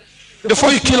out!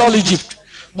 Before you kill all Egypt.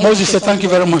 Moses said, thank you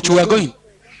very much. We are going.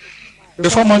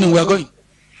 Before morning, we are going.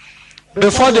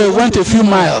 Before they went a few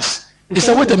miles, he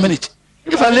said, wait a minute.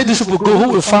 If I let these people go,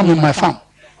 who will farm in my farm?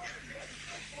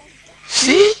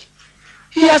 See?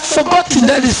 He had forgotten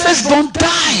that his firstborn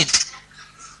died.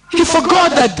 He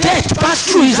forgot that death passed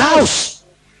through his house.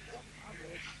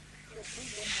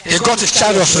 He got his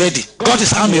chariots ready, got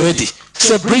his army ready.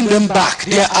 Said, bring them back.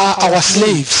 They are our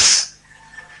slaves.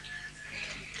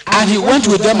 And he went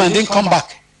with them and didn't come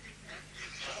back.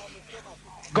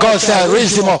 God said, I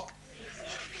raised him up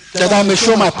that I may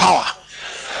show my power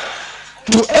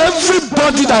to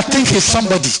everybody that thinks he's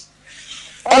somebody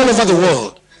all over the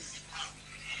world.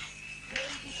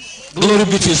 Glory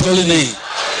be to his holy name.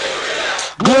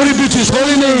 Glory be to his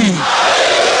holy name.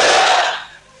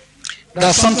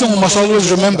 There's something we must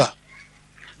always remember.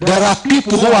 There are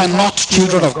people who are not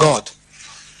children of God.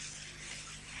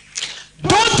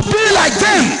 Don't be like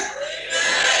them.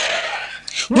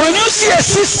 When you see a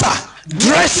sister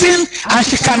dressing and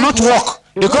she cannot walk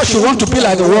because she wants to be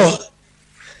like the world,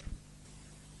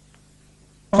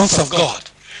 sons of God,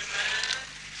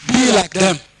 be like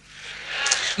them.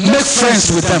 Make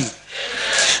friends with them.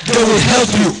 They will help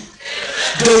you.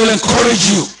 They will encourage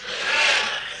you.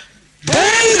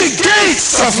 Then the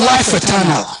gates of life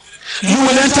eternal, you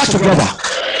will enter together.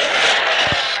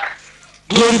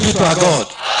 Glory be to our God.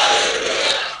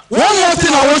 One more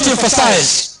thing I want to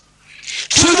emphasize.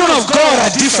 Children of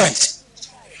God are different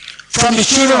from the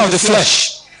children of the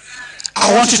flesh.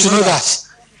 I want you to know that.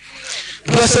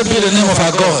 Blessed be the name of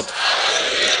our God.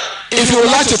 If you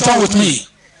would like to turn with me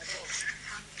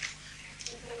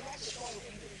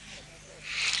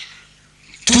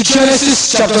to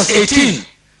Genesis chapter 18.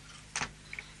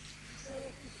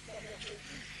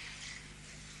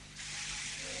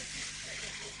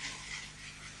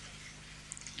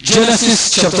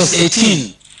 Genesis chapter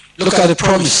 18. Look at the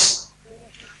promise.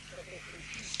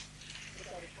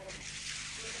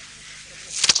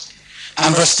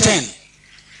 And verse 10.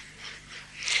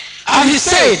 And he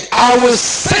said, I will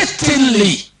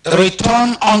certainly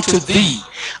return unto thee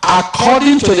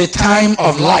according to the time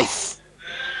of life.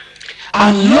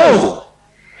 And lo,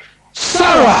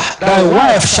 Sarah thy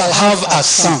wife shall have a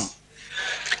son.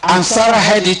 And Sarah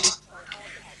had it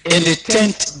in the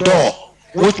tent door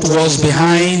which was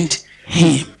behind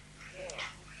him.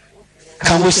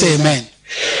 Can we say amen?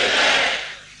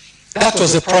 That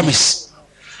was the promise.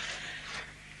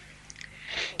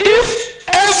 If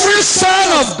every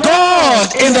son of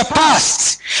God in the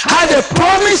past had a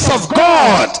promise of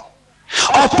God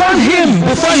upon him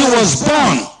before he was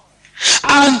born,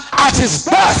 and at his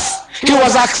birth he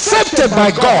was accepted by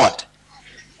God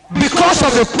because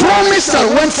of the promise that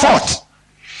went forth,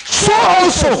 so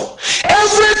also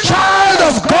every child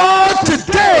of God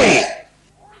today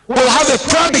will have a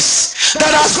promise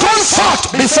that has gone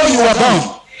forth before you were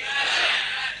born.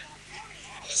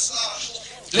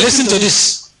 Listen to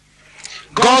this.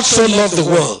 God so loved the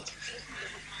world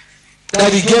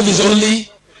that he gave his only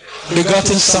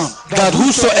begotten Son, that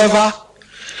whosoever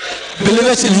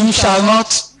believeth in him shall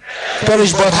not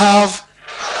perish but have.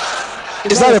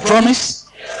 Is that a promise?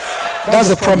 That's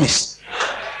a promise.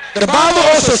 The Bible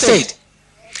also said,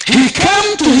 he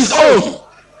came to his own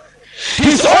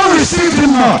received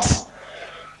him not.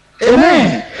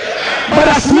 Amen. But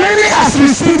as many as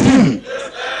received him,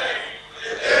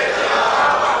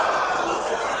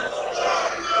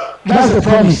 that's the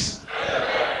promise.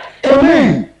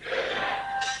 Amen.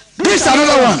 This is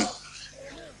another one.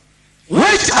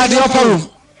 Wait at the upper room.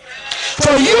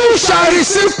 For you shall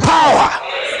receive power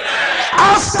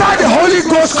after the Holy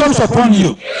Ghost comes upon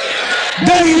you.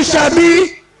 Then you shall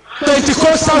be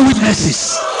Pentecostal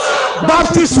witnesses,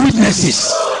 Baptist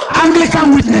witnesses,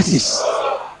 Anglican witnesses.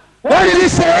 What did he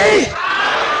say?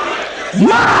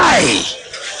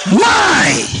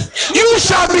 You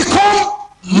shall become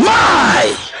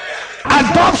my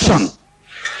adoption.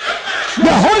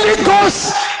 The Holy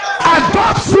Ghost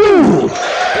adopts you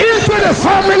into the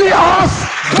family of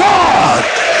God.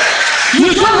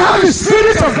 You don't have the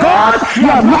Spirit of God, you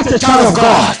are not a child of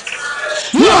God.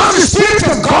 You have the Spirit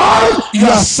of God, you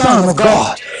are son of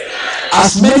God.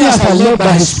 As many as are led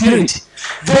by his Spirit,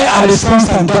 they are the sons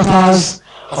and daughters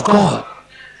of God.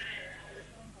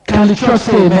 Can the church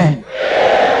say amen?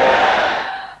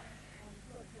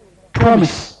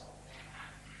 Promise.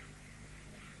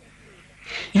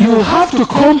 You have to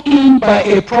come in by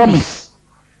a promise.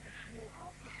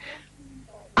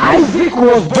 Isaac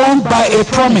was born by a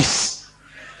promise.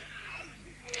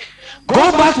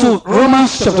 Go back to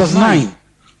Romans chapter 9.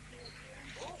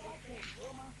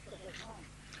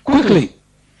 Quickly.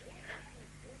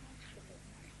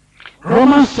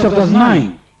 Romans chapter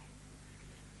 9.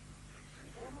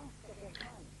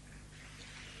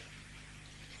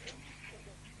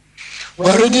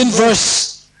 We're reading verse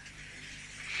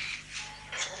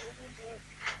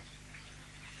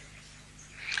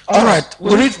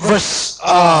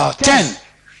 10.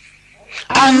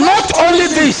 And not only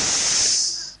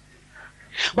this,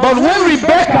 but when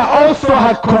Rebekah also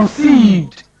had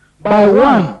conceived by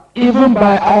one, even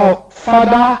by our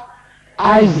father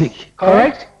Isaac,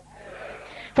 correct?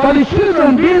 For the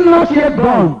children being not yet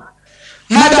born,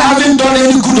 neither having done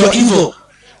any good or evil,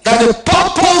 that the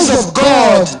purpose of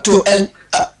God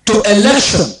to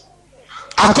election,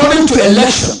 according to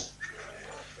election,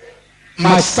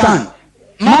 might stand,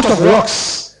 not of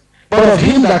works, but of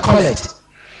him that calleth.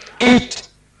 It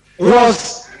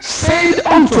was said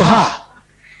unto her,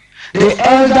 the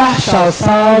elder shall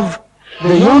serve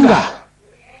the younger.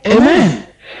 Amen.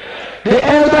 The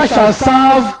elder shall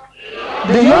serve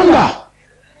the younger.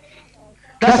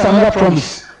 That's another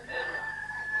promise.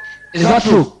 Is that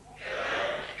true?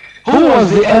 Who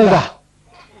was the elder?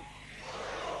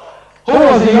 Who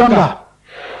was the younger?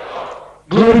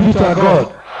 Glory be to our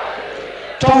God.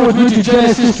 Turn with me to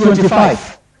Genesis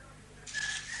 25.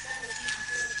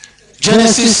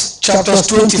 Genesis chapter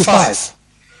 25.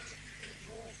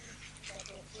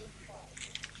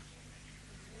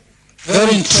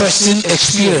 Very interesting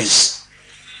experience.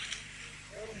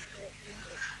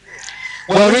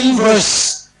 We're in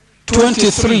verse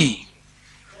 23.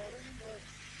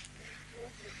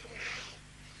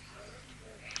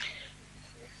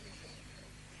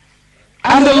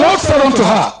 And the Lord said unto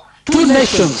her, two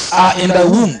nations are in thy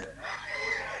womb,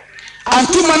 and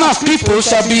two manner of people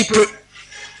shall be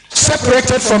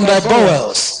separated from thy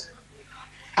bowels.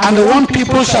 and the one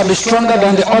people shall be stronger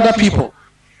than the other people,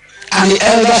 and the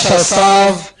elder shall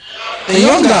serve the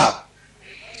younger.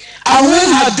 And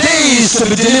when her days to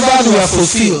be delivered were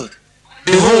fulfilled,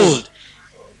 behold,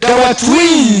 there were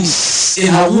twins in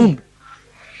her womb,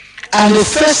 and the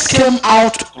first came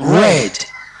out red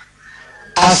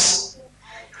as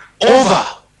over,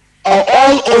 or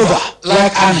all over,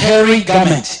 like an hairy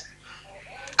garment,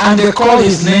 and they called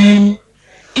his name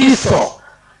ESAU.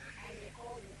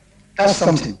 That's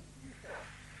something.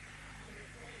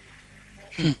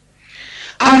 And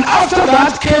after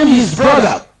that came his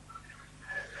brother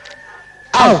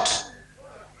out,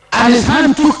 and his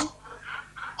hand took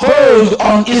hold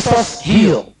on Esau's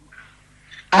heel,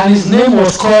 and his name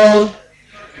was called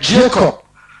Jacob.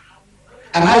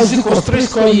 And Isaac was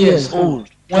 80 years old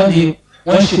when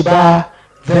she bare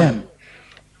them.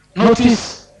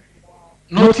 Notice,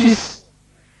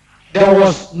 there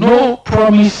was no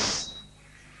promise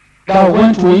that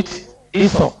went with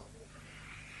Esau.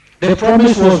 The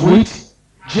promise was with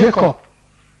Jacob.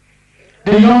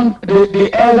 The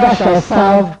elder shall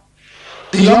serve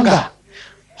the younger.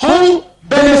 Who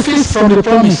benefits from the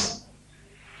promise?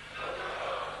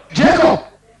 Jacob.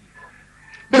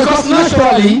 Because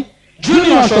naturally,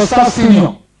 junior shall serve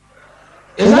senior.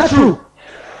 Is that true?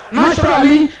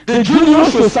 Naturally, the junior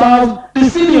shall serve the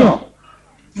senior.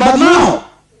 But now,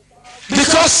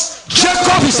 because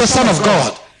Jacob is the son of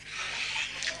God,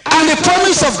 and the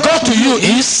promise of God to you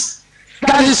is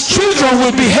that his children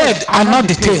will be head and not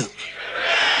the tail.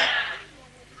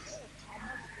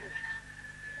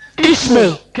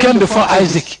 Ishmael came before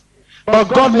Isaac, but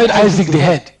God made Isaac the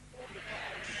head.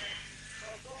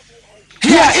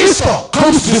 Here Esau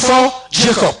comes before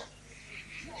Jacob.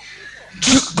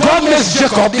 God makes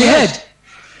Jacob the head.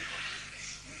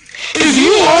 If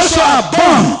you also are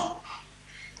born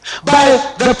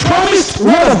by the promised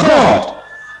word of God,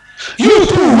 you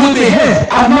too will be head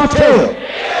and not tail.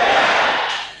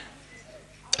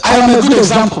 I am a good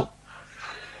example.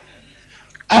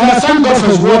 And I thank God for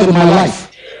his word in my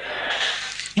life.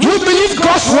 You believe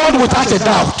God's word without a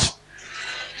doubt.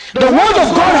 The word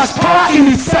of God has power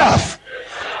in itself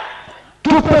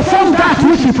to perform that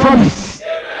which he promised.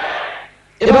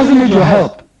 It doesn't need your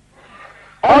help.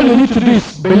 All you need to do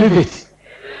is believe it.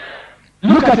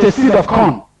 Look at a seed of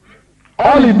corn.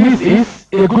 All it needs is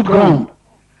a good ground.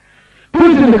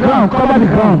 Put it in the ground, cover the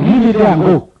ground, leave it there and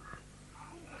go.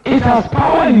 It has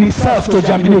power in itself to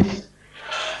germinate.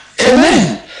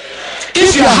 Amen.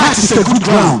 If your heart is a good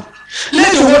ground,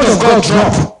 let the word of God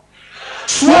drop.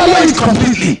 Swallow it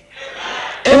completely.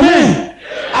 Amen.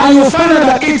 And you'll find out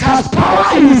that it has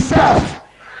power in itself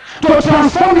to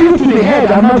transform you to the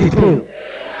head and not the tail.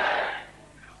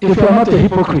 If you're not a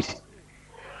hypocrite.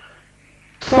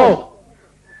 So,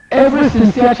 every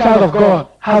sincere child of God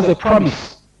has a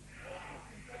promise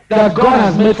that God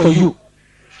has made for you.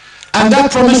 And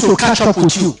that promise will catch up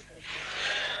with you.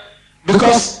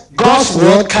 Because God's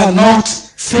word cannot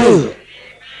fail.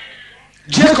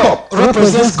 Jacob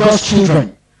represents God's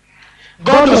children.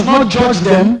 God does not judge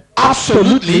them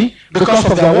absolutely because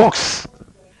of their works.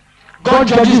 God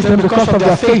judges them because of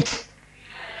their faith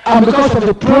and because of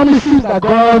the promises that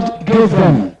God gave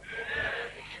them.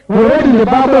 We read in the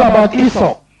Bible about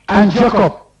Esau and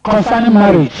Jacob concerning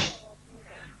marriage.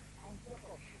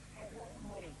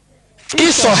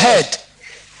 Esau heard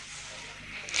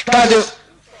that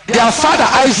their father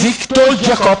Isaac told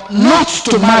Jacob not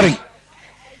to marry.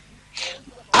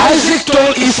 Isaac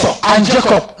told Esau and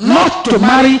Jacob not to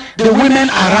marry the women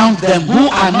around them who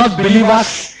are not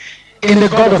believers in the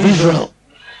God of Israel,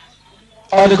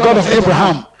 or the God of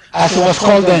Abraham, as it was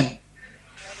called then.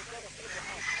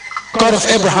 God of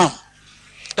Abraham.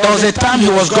 There was a time he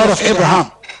was God of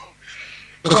Abraham,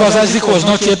 because Isaac was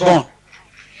not yet born.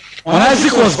 When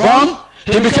Isaac was born,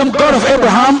 he became God of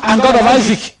Abraham and God of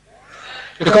Isaac,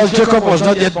 because Jacob was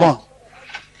not yet born.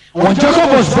 When Jacob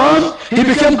was born, he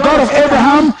became God of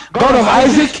Abraham, God of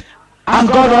Isaac, and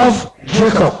God of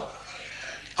Jacob.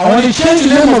 And when he changed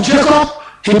the name of Jacob,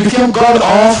 he became God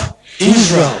of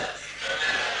Israel.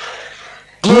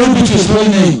 Glory be to his holy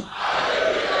name.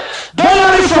 Don't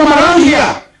learn it from around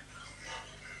here.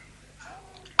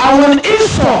 And when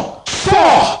Esau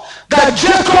saw that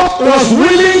Jacob was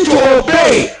willing to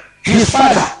obey his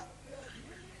father,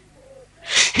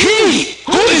 he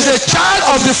who is a child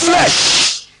of the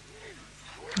flesh,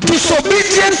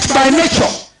 disobedient by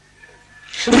nature,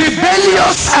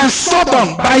 rebellious and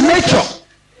stubborn by nature,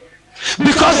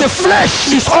 because the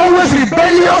flesh is always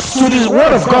rebellious to the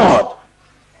word of God.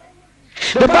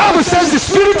 The Bible says the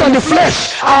spirit and the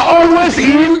flesh are always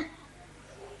in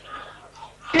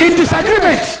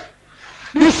disagreement.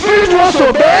 The spirit wants to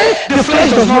obey, the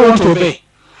flesh does not want to obey.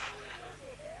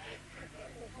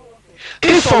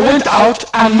 Esau went out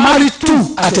and married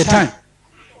 2 at a time,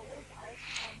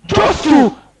 just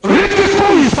to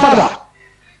ridicule his father.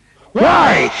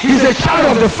 Why? He's a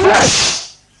child of the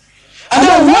flesh. And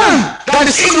then one that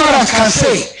is ignorant can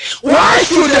say, why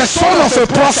should the son of a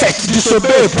prophet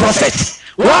disobey a prophet?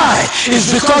 Why?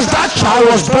 It's because that child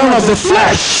was born of the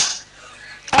flesh,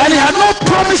 and he had no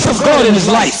promise of God in his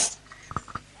life.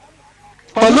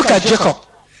 But look at Jacob,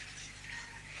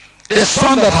 the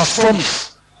son that has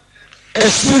promise, a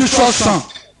spiritual son.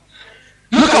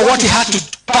 Look at what he had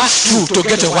to pass through to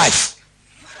get a wife.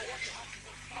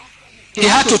 He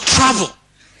had to travel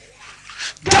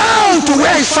down to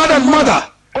where his father and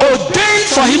mother ordained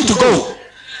for him to go.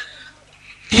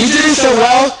 He didn't say,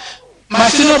 well, my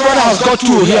senior brother has got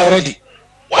 2 here already.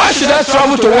 Why should I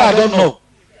travel to where I don't know?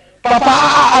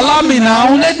 Papa, allow me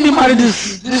now. Let me marry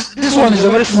this one is a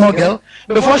very small girl.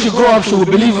 Before she grows up, she will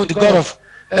believe in the God of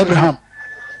Abraham.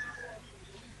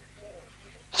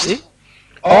 See?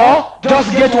 Or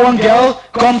just get one girl,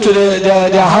 come to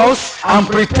their house and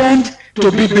pretend to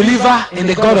be believer in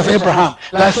the God of Abraham,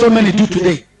 like so many do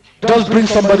today. Just bring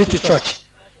somebody to church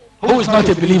who is not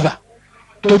a believer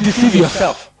to deceive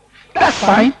yourself. That's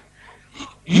fine.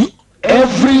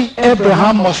 Every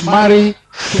Abraham must marry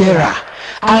Sarah,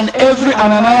 and every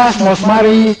Ananias must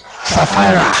marry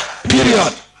Sapphira.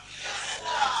 Period.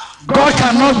 God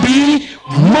cannot be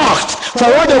mocked. For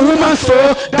what a woman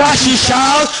sow, that she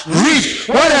shall reap.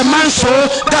 What a man sow,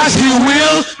 that he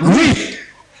will reap.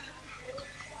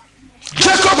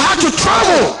 Jacob had to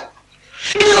travel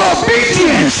in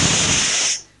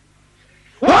obedience.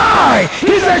 Why?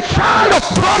 He's a child of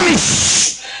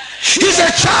promise. He's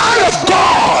a child of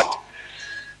God.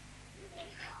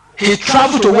 He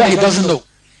traveled to where he doesn't know.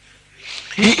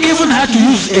 He even had to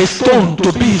use a stone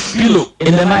to be his pillow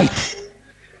in the night.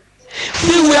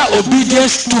 See where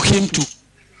obedience took him to.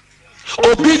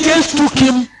 Obedience took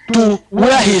him to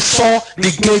where he saw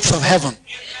the gates of heaven,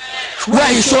 where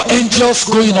he saw angels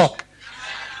going up,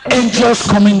 angels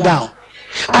coming down,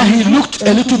 and he looked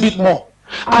a little bit more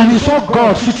and he saw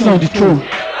God sitting on the throne.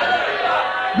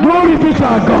 Glory be to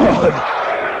our God.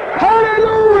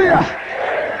 Hallelujah.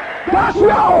 That's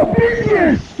where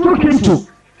obedience took him to.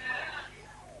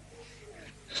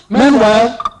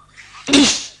 Meanwhile,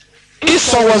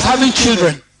 Esau was having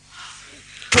children,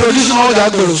 producing all the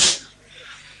Agberos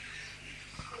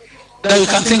that you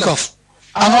can think of,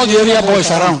 and all the area boys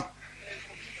around.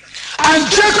 And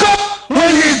Jacob,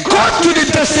 when he got to the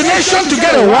destination to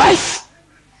get a wife,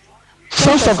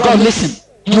 sons of God, listen,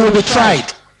 you will be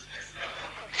tried.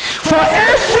 For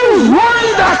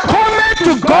everyone that cometh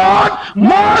to God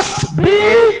must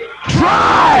be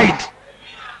tried.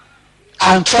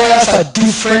 And trials are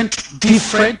different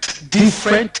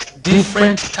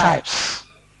types.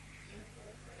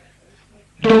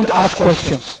 Don't ask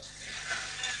questions.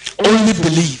 Only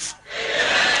believe.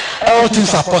 All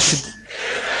things are possible.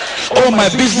 Oh, my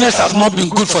business has not been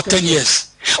good for 10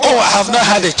 years. Oh, I have not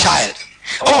had a child.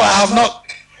 Oh, I have not.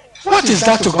 What is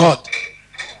that to God?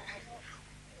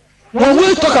 When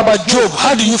we talk about Job,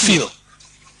 how do you feel?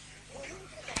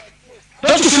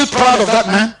 Don't you feel proud of that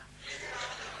man?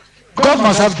 God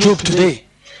must have Job today.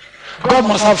 God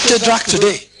must have Shadrach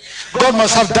today. God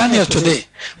must have Daniel today.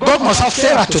 God must have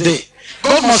Sarah today.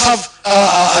 God must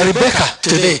have Rebecca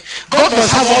today. God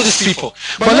must have all these people.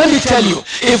 But let me tell you,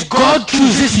 if God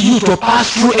chooses you to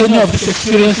pass through any of these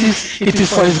experiences, it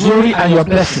is for his glory and your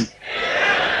blessing.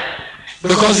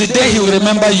 Because the day he will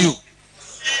remember you,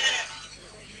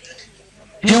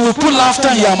 he will put laughter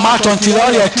in your mouth until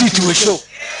all your teeth will show.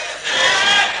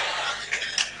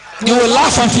 You will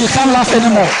laugh until you can't laugh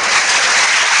anymore.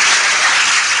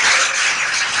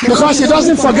 Because he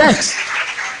doesn't forget.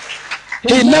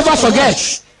 He never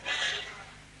forgets.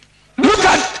 Look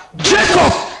at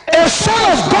Jacob, a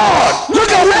son of God. Look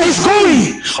at where he's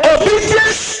going.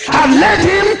 Obedience had led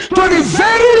him to the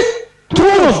very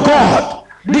throne of God,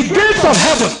 the gates of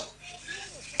heaven.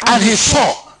 And he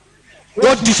saw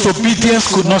what disobedience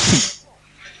could not see.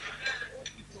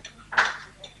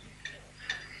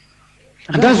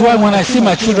 And that's why when I see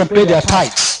my children pay their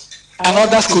tithes and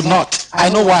others could not, I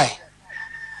know why.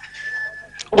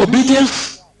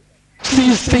 Obedience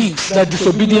sees things that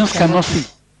disobedience cannot see.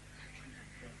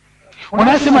 When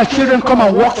I see my children come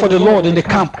and work for the Lord in the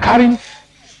camp, carrying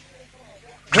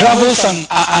gravels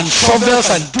and shovels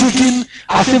and digging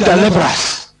as if they're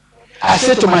laborers, I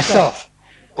say to myself,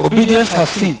 obedience has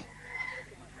seen.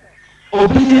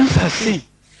 Obedience has seen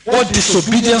what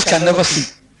disobedience can never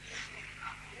see.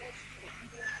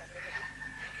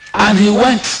 And he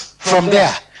went from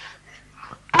there.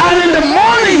 And in the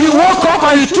morning he woke up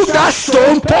and he took that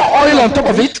stone, poured oil on top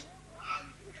of it,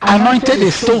 anointed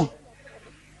a stone,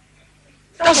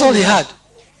 That's all he had.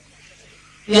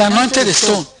 He anointed a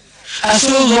stone and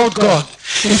said, "Oh Lord God,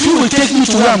 if you will take me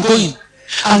to where I'm going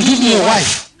and give me a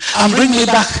wife and bring me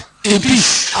back in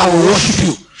peace, I will worship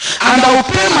you. And I will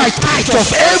pay my tithe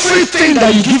of everything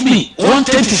that you give me.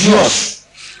 1/10 is yours."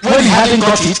 When he hadn't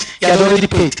got it, he had already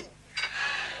paid.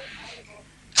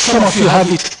 Some of you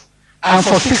have it, and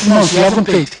for 6 months you haven't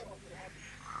paid.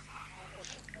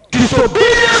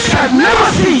 Disobedience can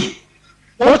never see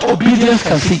what obedience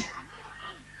can see.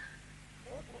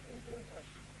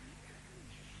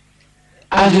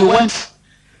 And he went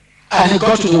and he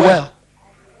got to the well.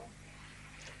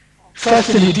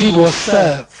 First thing he did was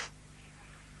serve.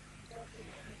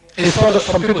 He saw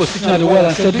some people sitting at the well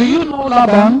and said, "Do you know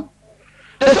Laban?"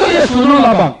 They said, "Yes, we know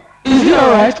Laban. Is he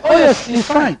alright?" "Oh yes, he's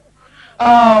fine."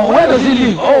 "Where does he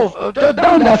live?" "Oh,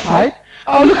 down that side."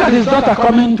 "Oh, look at his daughter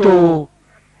coming to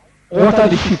water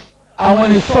the sheep." And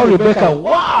when he saw Rebecca,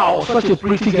 "Wow, such a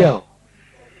pretty girl."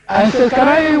 And he said, "Can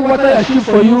I water a sheep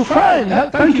for you?" "Fine,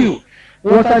 thank you."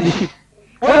 Water the sheep.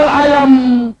 "Well, I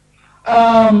am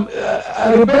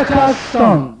Rebecca's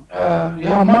son,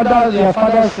 your mother, your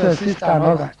father's sister and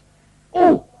all that."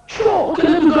 "Oh, sure, okay,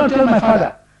 let me go and tell my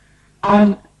father."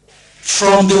 And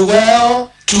from the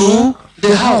well to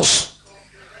the house,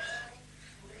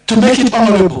 to make it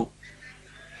honorable.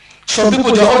 Some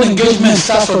people, their own engagement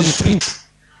starts from the street.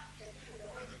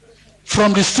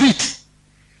 From the street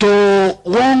to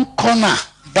one corner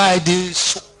by the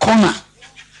corner.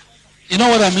 You know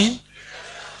what I mean?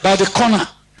 By the corner.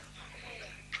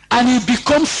 And it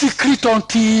becomes secret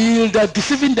until they're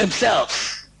deceiving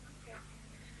themselves.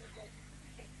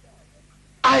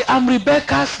 "I am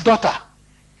Rebecca's daughter,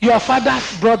 your father's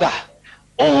brother."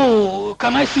 "Oh,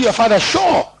 can I see your father?"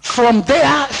 "Sure." From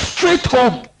there, straight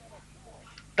home.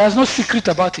 There's no secret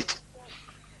about it.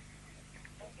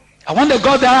 And when they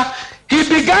got there, he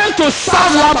began to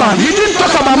serve Laban. He didn't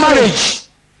talk about marriage.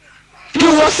 He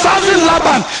was serving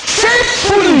Laban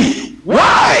faithfully.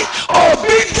 Why?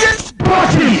 Obedience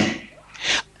brought him.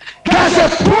 There's a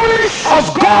promise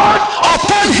of God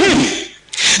upon him.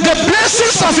 The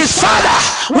blessings of his father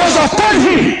was upon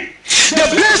him. The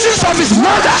blessings of his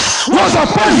mother was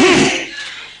upon him.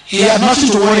 He had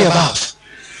nothing to worry about.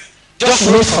 Just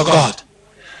wait for God.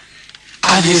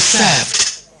 And he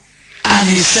served. And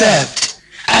he served.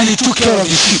 And he took care of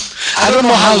the sheep. I don't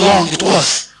know how long it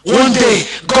was. One day,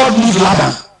 God moved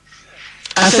Laban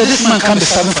and said, "This man can't be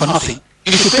serving for nothing.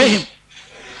 You should pay him."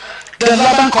 Then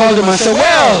Laban called him and said,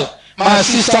 "Well, my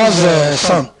sister's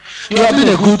son, you have been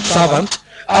a good servant,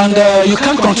 and you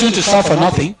can't continue to serve for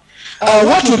nothing.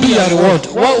 What will be your reward?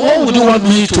 What would you want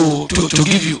me to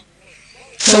give you?"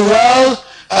 So, "Well,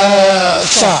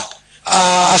 sir,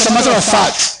 as a matter of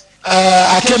fact,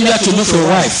 I came here to look for a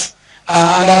wife,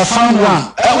 and I found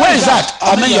one." "Where is that?"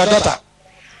 "I mean your daughter,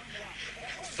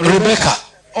 Rebecca."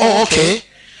 "Oh, okay.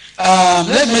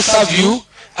 Let me serve you,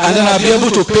 and then I'll be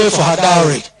able to pay for her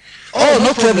dowry." "Oh,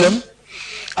 no problem.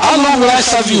 How long will I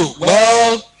serve you?"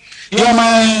 "Well, you're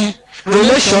my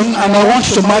relation, and I want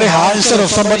you to marry her instead of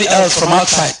somebody else from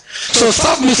outside. So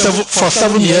serve me for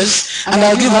 7 years, and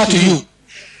I'll give her to you."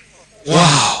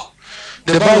 Wow.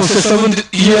 The Bible says 7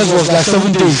 years was like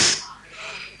 7 days.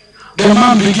 The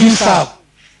man begins serve.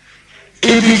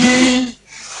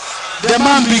 The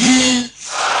man begins.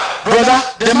 Brother,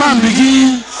 the man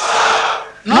begins.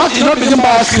 He not begin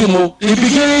by ice cream. He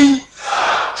begin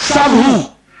serve who?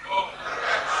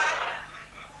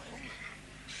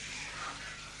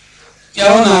 You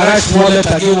want to write small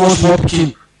letter, give one small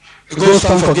pikin. You go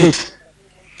stand for gate.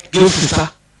 Give sister.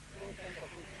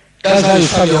 That's how you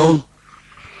serve your own.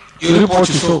 You reap what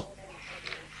you sow.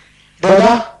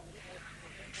 Brother,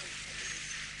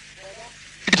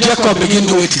 Jacob begin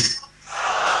to wait.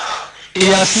 He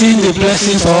has seen the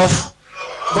blessings of,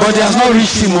 but he has not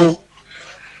reached him.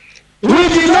 We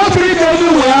did not read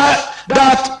everywhere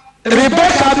that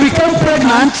Rebecca became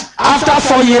pregnant after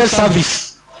 4 years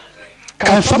service.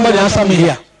 Can somebody answer me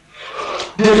here?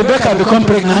 Did Rebecca become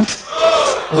pregnant?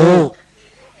 Oh.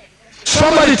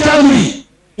 Somebody tell me.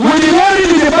 We did not read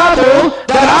in the Bible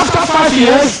that after 5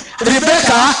 years,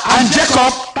 Rebecca and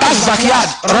Jacob passed backyard,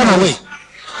 run away.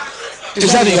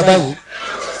 Is that in your Bible?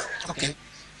 Okay.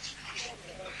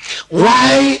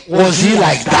 Why was he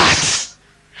like that?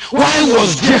 Why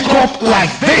was Jacob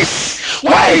like this?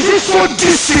 Why is he so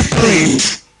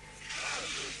disciplined?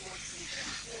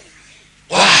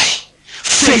 Why?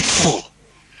 Faithful,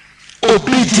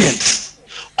 obedient,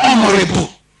 honorable.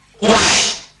 Why?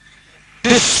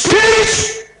 The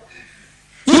spirit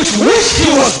with which he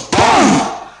was born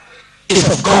is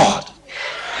of God,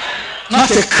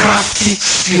 not a crafty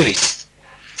spirit.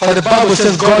 For the Bible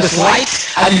says God is light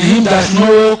and in him there's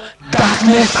no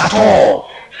darkness at all.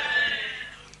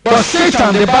 But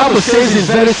Satan, the Bible says, is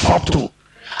very subtle,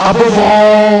 above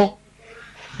all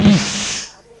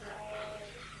beasts.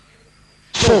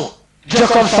 So,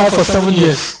 Jacob served for 7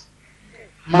 years.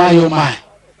 My oh my.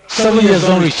 7 years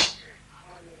don't reach.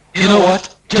 You know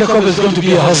what? Jacob is going to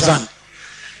be a husband.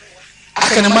 I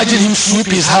can imagine him sweep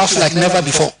his house like never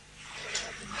before.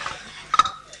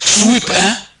 Sweep,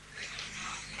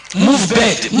 move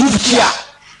bed, move chair,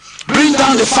 bring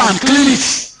down the fan, clean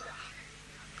it.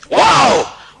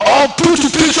 Wow! Or put a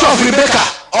picture of Rebecca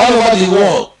all over the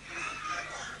wall.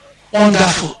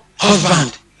 Wonderful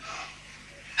husband.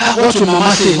 What will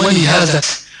Mama say when he hears that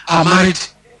I'm married?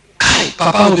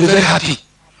 Papa will be very happy.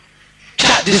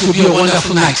 This will be a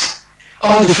wonderful night.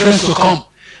 All the friends will come,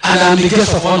 and I'm the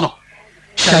guest of honor.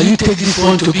 Shall you take this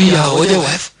one to be your older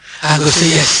wife? I go say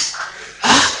yes.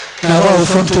 Now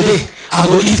from today, I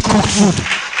will eat cooked food.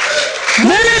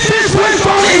 Many things went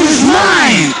on in his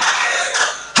mind.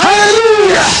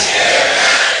 Hallelujah!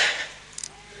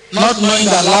 Not knowing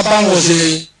that Laban was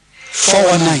a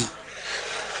 419.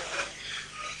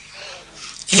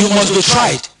 You must be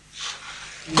tried.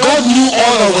 God knew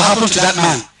all that would happen to that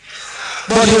man,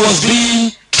 but he was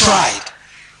being tried.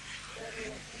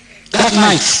 That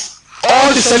night,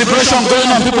 all the celebration going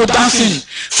on, people dancing,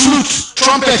 flute,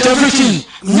 trumpet, everything,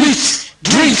 meat,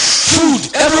 drinks, food,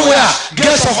 everywhere,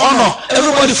 guests of honor,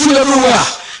 everybody full everywhere.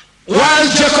 While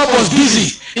Jacob was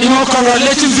busy,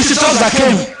 congratulating visitors that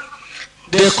came,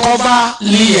 they cover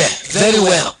Leah very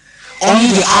well.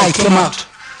 Only the eye came out.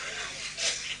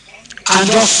 And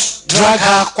just drag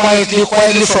her quietly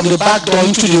from the back door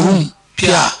into the room.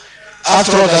 Pierre.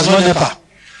 After all, there's no NEPA.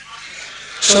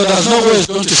 So there's no way he's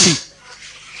going to see.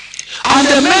 And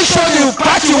they made sure the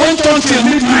party went on till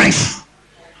midnight.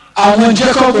 And when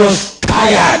Jacob was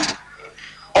tired,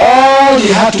 all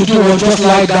he had to do was just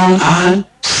lie down and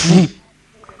sleep.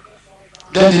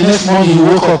 Then the next morning he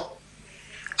woke up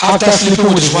after sleeping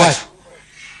with his wife.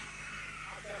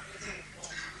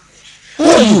 Who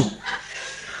are you?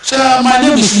 So my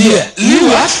name is Leah. Leah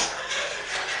what?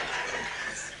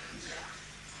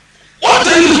 What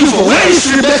are you looking for? Where is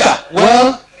Rebecca?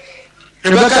 Well,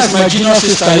 Rebecca is my junior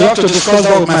sister. You have to discuss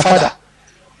that with my father.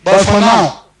 But for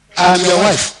now, I am your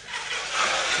wife.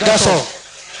 That's all.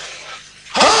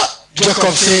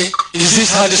 Jacob said, is this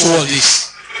how this world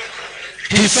is?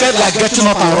 He felt like getting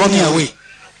up and running away.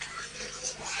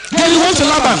 Then he went to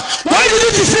Laban. Why did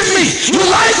you deceive me? You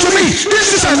lied to me.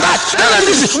 This and that.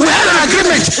 We had an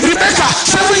agreement. Rebecca,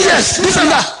 7 years. This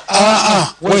and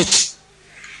that. Wait.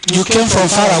 You came from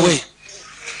far away.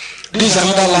 This is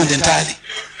another land entirely.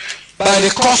 By the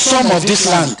custom of this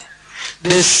land,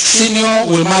 the senior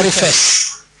will marry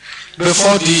first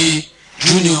before the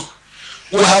junior.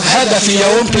 We have heard that in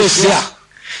your own place there,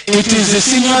 it is the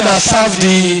senior that serves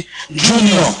the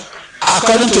junior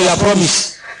according to your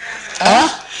promise.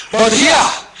 But here,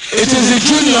 it is the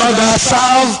junior that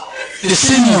serves the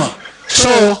senior.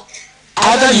 So,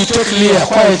 either you take Leah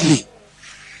quietly,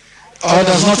 or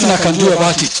there's nothing I can do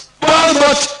about it.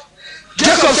 But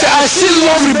Jacob said, I still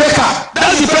love Rebecca.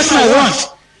 That's the person I want.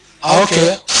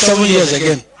 Okay, 7 years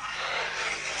again.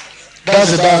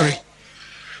 That's the dowry.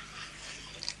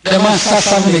 The man starts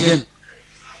serving again.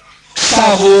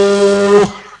 Serve.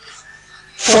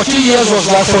 14 years was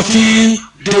like 14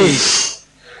 days.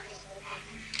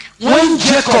 When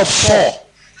Jacob saw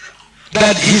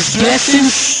that his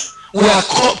blessings were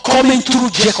coming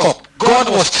through Jacob, God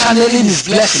was channeling his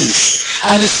blessings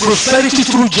and his prosperity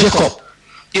through Jacob,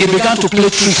 he began to play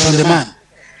tricks on the man.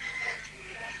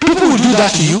 People will do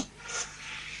that to you.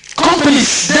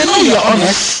 Companies, they know you're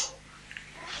honest.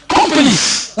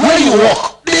 Companies, where you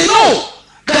work, they know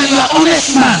that you're an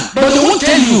honest man, but they won't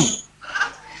tell you.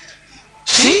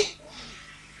 See?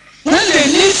 When they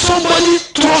need somebody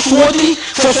trustworthy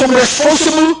for some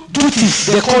responsible duties,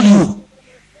 they call you.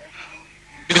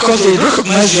 Because they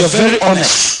recognize you're very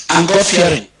honest and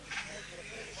God-fearing.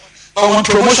 But when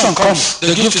promotion comes,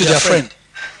 they give to their friend.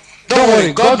 Don't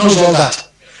worry, God knows all that.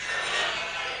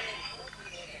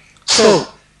 So,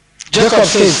 Jacob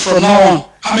says from now on,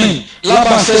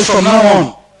 Laban says from now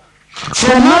on,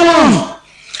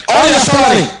 all your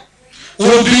salary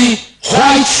will be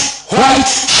white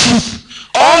sheep.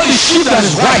 All the sheep that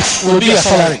is white will be a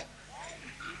salary.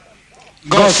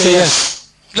 God said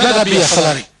yes, let that be a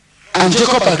salary. And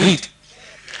Jacob agreed.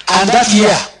 And that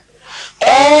year,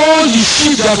 all the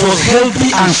sheep that was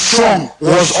healthy and strong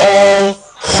was all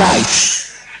white.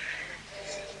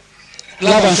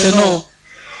 Laban said,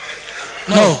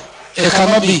 no, it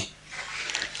cannot be.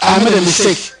 I made a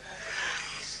mistake.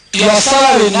 Your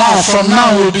salary now, from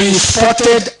now, will be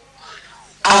spotted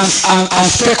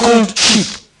and speckled sheep.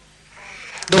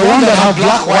 The one that have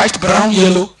black, white, brown,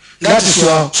 yellow, that is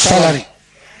your salary.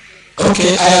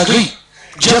 Okay, I agree.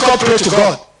 Jacob prayed to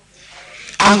God.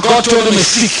 And God told him a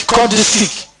stick, cut this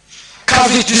stick,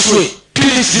 carve it this way,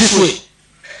 peel it this way.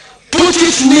 Put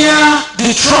it near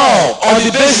the trough or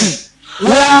the basin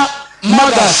where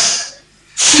mothers,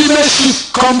 female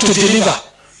sheep come to deliver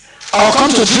or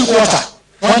come to drink water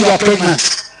when they are pregnant.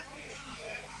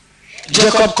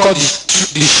 Jacob cut the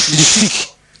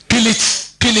stick, peel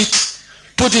it,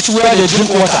 put it where they drink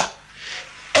water.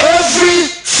 Every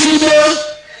female,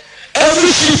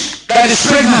 every sheep that is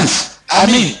pregnant,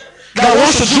 that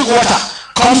wants to drink water,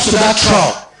 comes to that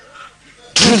trough.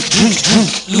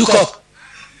 Drink, look up.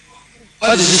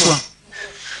 What is this one?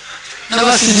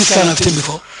 Never seen this kind of thing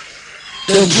before.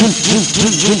 Then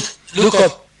drink, look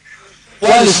up.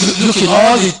 While it's looking,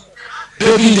 all the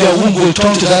baby in their womb will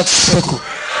turn to that speckle.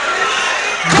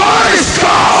 God is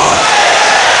God!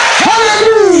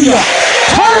 Hallelujah!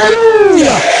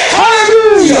 Hallelujah!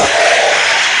 Hallelujah!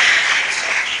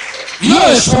 You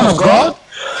are a son of God.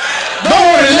 Don't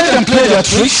worry, let them play their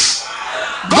tricks.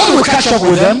 God will catch up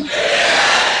with them.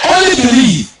 Only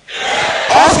believe.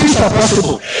 All things are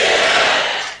possible.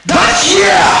 That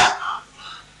year,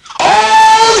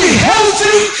 all the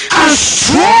healthy and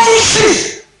strong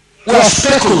sheep were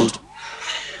speckled.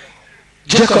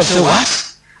 Jacob said, what?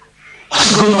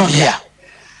 What's going on here?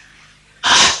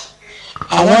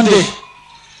 And one day,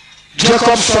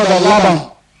 Jacob saw that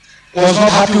Laban was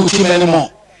not happy with him anymore.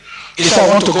 He said,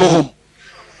 I want to go home.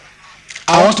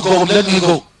 I want to go home. Let me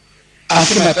go and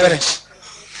see my parents.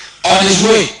 On his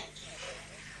way,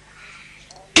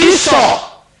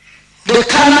 Esau, the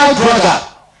carnal brother,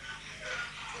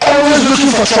 always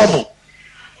looking for trouble.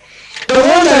 The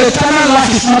one that eternal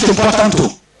life is not important to.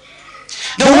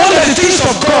 The one that the things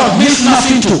of God means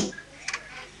nothing to.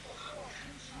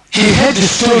 He heard the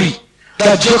story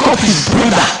that Jacob, his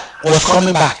brother, was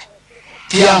coming back.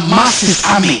 He amassed his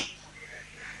army.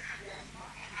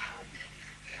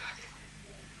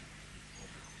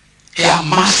 He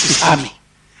amassed his army.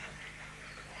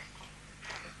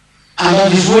 And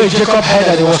on his way, Jacob heard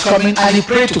that he was coming, and he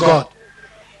prayed to God.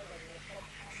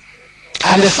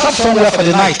 And they stopped somewhere for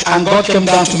the night, and God came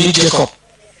down to meet Jacob.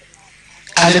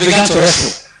 And they began to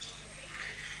wrestle.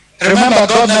 Remember,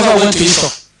 God never went to Esau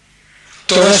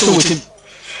to wrestle with him.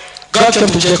 God came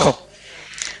to Jacob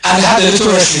and had a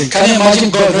little wrestling. Can you imagine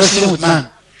God wrestling with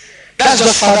man? That's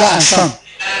just father and son.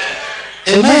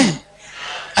 Amen.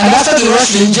 And after the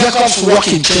wrestling, Jacob's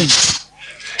walking changed.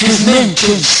 His name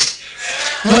changed.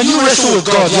 When you wrestle with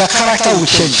God, your character will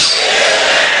change.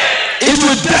 It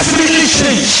will definitely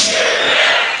change.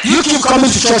 You keep coming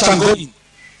to church and going.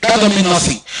 That don't mean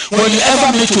nothing. When you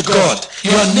ever meet with God,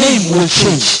 your name will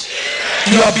change.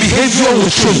 Your behavior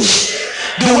will change.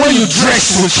 The way you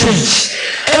dress will change.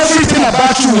 Everything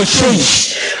about you will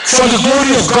change for the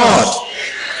glory of God.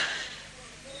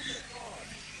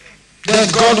 Then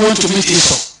God went to meet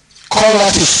Esau, call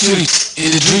out his spirit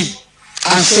in the dream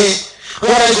and say,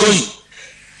 where are you going?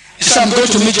 He said, I'm going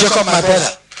to meet Jacob, my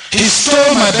brother. He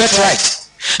stole my birthright.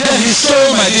 Then he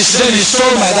stole my this, then he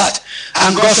stole my that.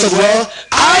 And God said, well,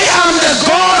 I am the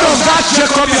God of that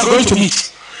Jacob you are going to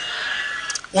meet.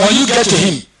 When you get to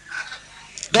him,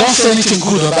 don't say anything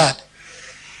good or bad.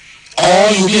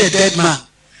 Or you'll be a dead man.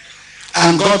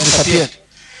 And God disappeared.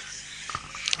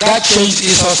 That changed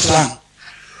Esau's plan.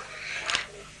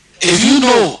 If you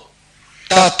know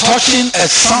that touching a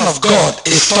son of God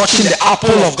is touching the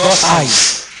apple of God's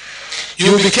eyes,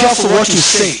 you will be careful what you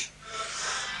say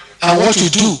and what you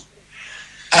do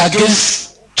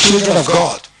against children of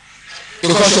God,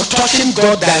 because you're touching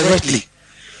God directly.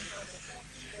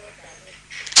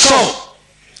 So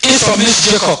Esau meets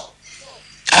Jacob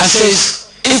and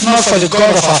says, if not for the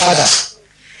God of our fathers,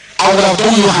 I would have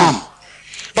done you harm.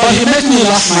 But he met me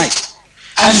last night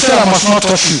and he said, I must not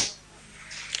touch you.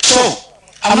 So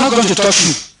I'm not going to touch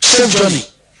you. Safe journey.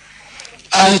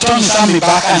 And he turned his army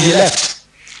back and he left.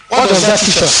 What does that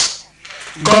teach us?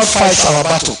 God fights our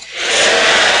battle.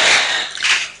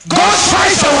 God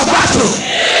fights our battle.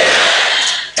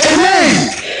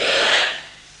 Amen.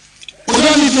 We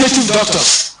don't need native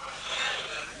doctors.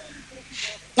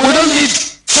 We don't need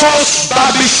false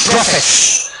Babbish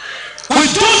prophets. We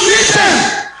don't need them.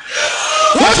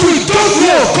 What we don't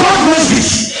know, God knows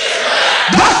it.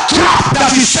 That trap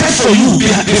that is set for you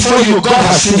before you, God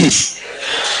has seen it.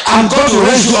 And God will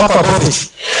raise you up above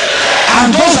it.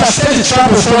 And those that set the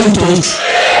trap will fall into it.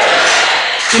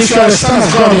 If you are a son of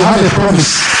God, you have a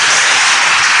promise.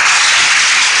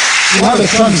 You have a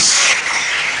promise.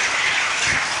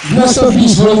 Blessed be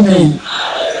his holy name.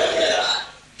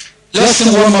 Let's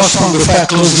sing one more song before I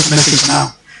close this message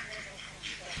now.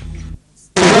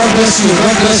 God bless you.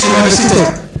 God bless you. Be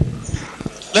seated.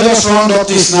 Let us round up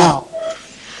this now.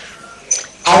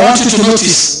 I want you to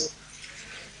notice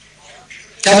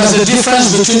that there's a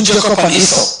difference between Jacob and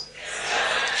Esau.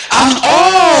 And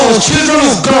all children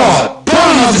of God,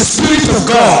 born of the Spirit of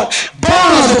God,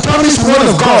 born of the promised word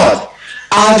of God,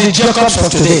 are the Jacobs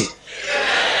of today.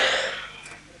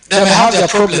 They may have their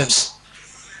problems.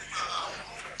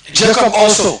 Jacob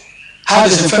also had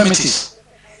his infirmities.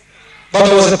 But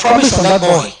there was a promise on that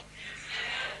boy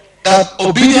that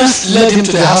obedience led him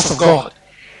to the house of God.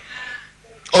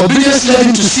 Obedience led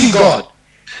him to see God.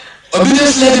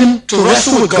 Obedience led him to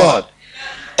wrestle with God.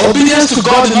 Obedience to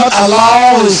God did not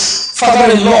allow his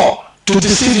father-in-law to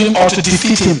deceive him or to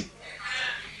defeat him.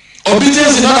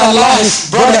 Obedience did not allow his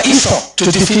brother Esau to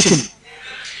defeat him.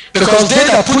 Because they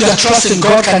that put their trust in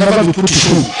God can never be put to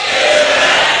shame.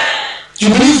 You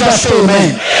believe that? Say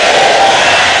amen.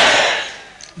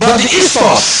 But the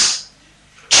Esau's,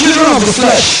 children of the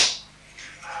flesh,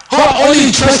 who are only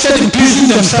interested in pleasing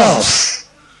themselves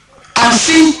and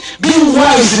being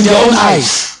wise in their own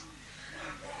eyes,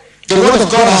 the word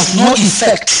of God has no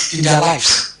effect in their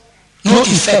lives. No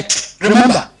effect.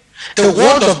 Remember, the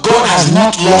word of God has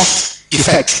not lost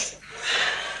effect.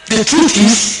 The truth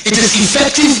is, it is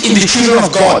effective in the children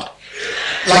of God,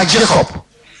 like Jacob.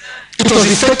 It was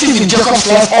effective in Jacob's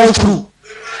life all through.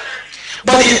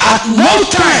 But at no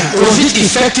time was it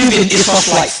effective in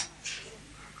Esau's life.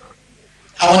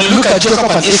 And when you look at Jacob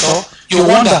and Esau, you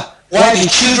wonder why the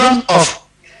children of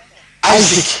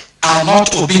Isaac are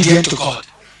not obedient to God.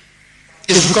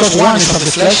 It's because one is of the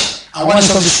flesh and one is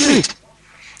of the spirit.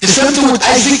 The same thing with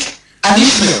Isaac and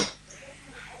Ishmael.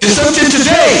 The same thing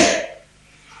today.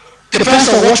 Depends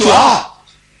on what you are.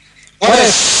 Whether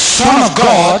a son of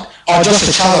God or just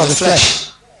a child of the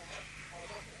flesh.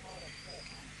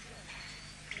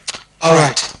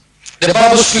 Alright. The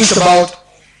Bible speaks about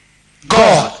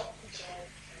God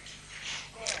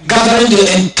gathering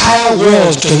the entire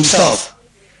world to himself.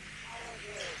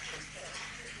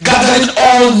 Gathering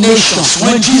all nations.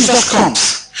 When Jesus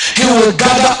comes, he will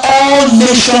gather all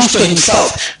nations to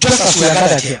himself, just as we are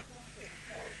gathered here.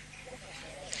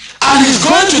 And he's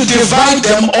going to divide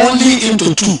them only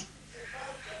into two.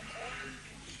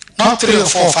 Not 3 or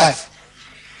 4 or 5.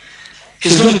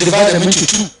 He's going to divide them into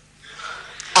two.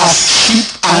 As sheep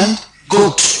and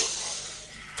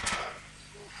goats.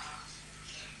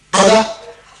 Brother,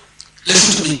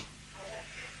 listen to me.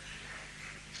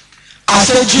 I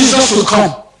said Jesus will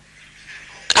come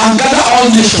and gather all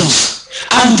nations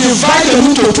and divide them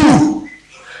into two.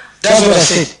 That's what I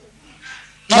said.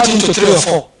 Not into 3 or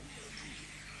 4.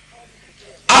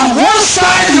 And one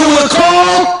side he will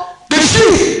call the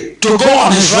sheep to go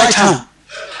on his right hand,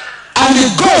 and the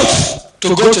goats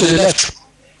to go to the left.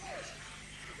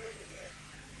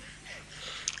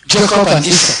 Jacob and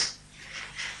Esau.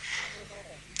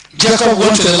 Jacob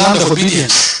went to the land of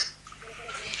obedience.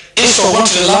 Esau went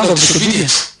to the land of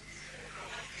disobedience.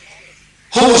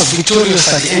 Who was victorious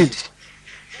at the end?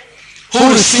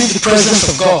 Who received the presence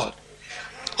of God?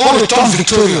 Who returned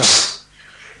victorious?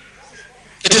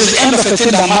 It is the end of a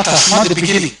thing that matters, not the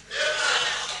beginning.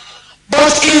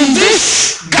 But in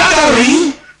this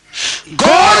gathering,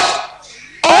 God,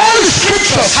 all the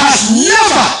scriptures has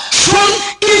never shown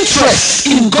interest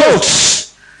in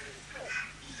goats.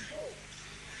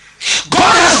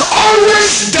 God has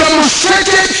always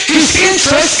demonstrated his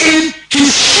interest in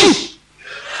his sheep,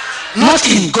 not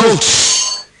in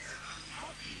goats.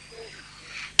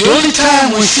 The only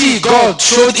time we see God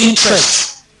showed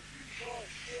interest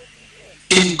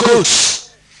in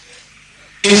goats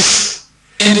is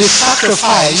in the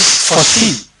sacrifice for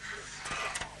sin.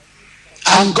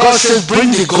 And God says,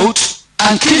 bring the goat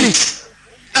and kill it.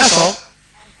 That's all.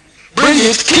 Bring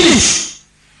it, kill it.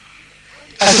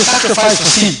 As a sacrifice for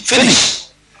sin. Finish.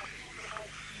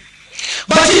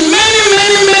 But in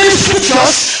many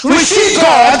scriptures, we see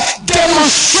God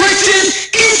demonstrating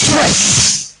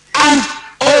interest and,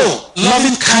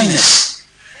 loving kindness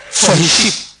for his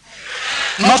sheep.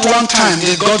 Not one time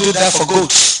did God do that for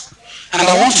goats. And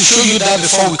I want to show you that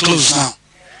before we close now.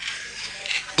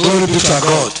 Glory be to our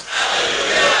God.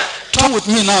 Turn with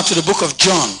me now to the book of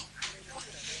John.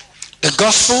 The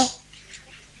Gospel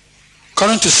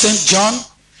according to St. John,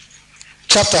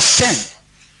 chapter 10.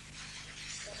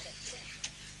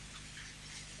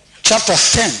 Chapter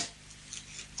 10.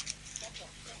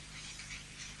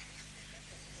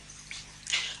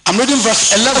 I'm reading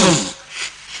verse 11.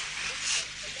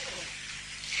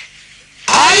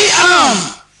 I am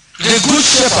the good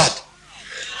shepherd.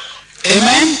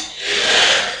 Amen?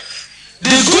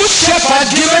 The good shepherd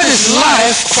shepherd giveth his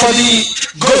life for the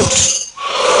goat.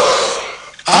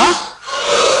 Huh?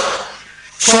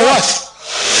 For what?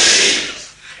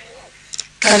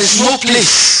 There is no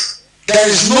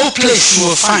place you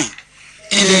will find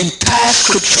in the entire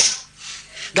scripture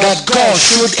that God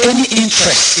showed any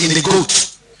interest in the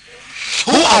goat.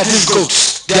 Who are these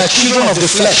goats? They are children of the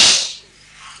flesh.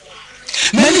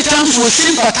 Many times we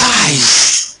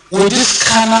sympathize with this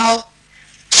carnal,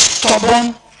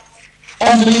 stubborn,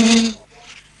 unbelieving,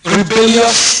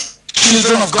 rebellious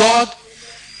children of God,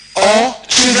 or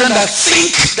children that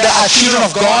think they are children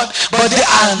of God, but they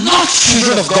are not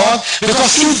children of God,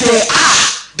 because if they are,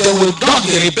 they will not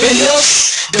be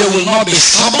rebellious, they will not be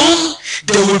stubborn,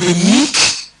 they will be meek,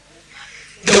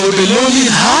 they will be lowly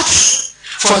in heart,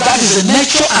 for that is the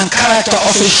nature and character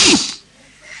of a sheep.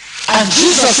 And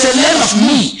Jesus said, learn of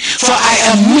me, for I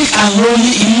am meek and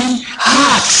lowly in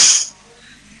heart.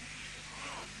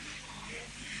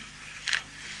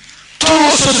 Turn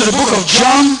also to the book of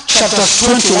John, chapter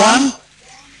 21.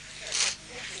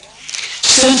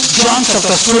 St. John,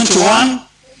 chapter 21,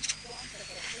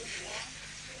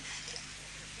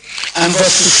 and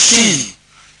verse 16.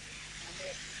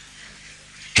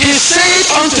 He said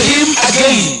unto him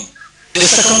again, the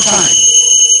second time,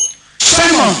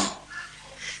 Simon,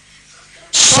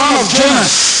 son of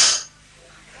Jonas,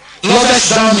 lovest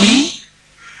thou me?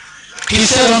 He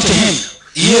said unto him,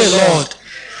 Yea, Lord,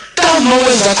 thou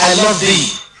knowest that I love thee.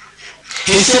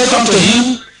 He said unto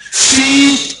him,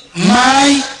 feed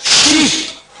my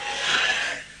sheep.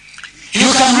 You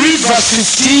can read verse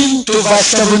 15 to verse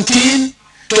 17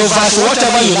 to verse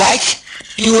whatever you like.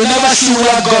 You will never see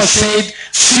where God said,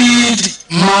 feed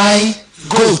my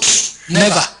goat.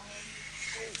 Never.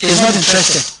 He's not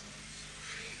interested.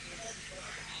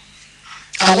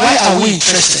 And why are we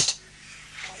interested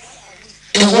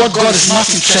in what God is not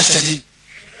interested in?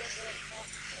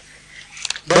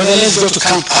 Brother, let's go to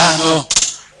camp. No,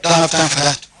 don't have time for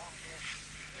that.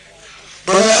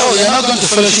 Brother, you're not going to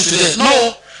fellowship today.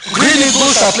 No, Green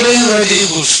Eagles are playing Red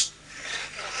Eagles.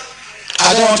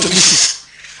 I don't want to miss it.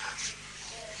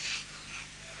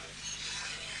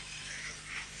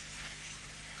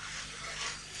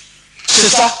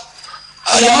 Sister,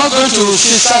 you're not going to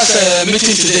sister's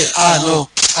meeting today. No,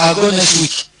 I'll go next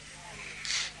week.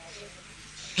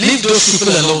 Leave those people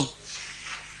alone.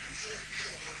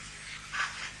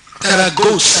 There are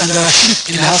goats and there are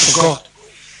sheep in the house of God.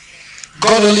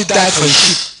 God only died for a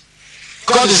sheep.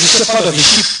 God is the shepherd of the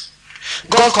sheep.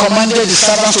 God commanded the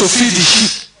servants to feed the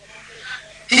sheep.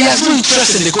 He has no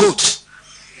interest in the goat.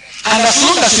 And as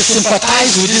long as you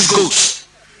sympathize with these goats,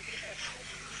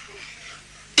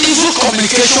 evil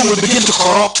communication will begin to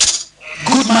corrupt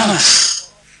good manners.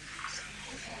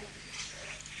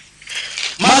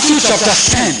 Matthew chapter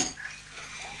 10.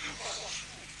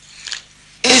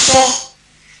 ESAU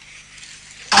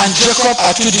and Jacob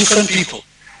are two different people.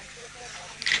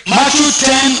 Matthew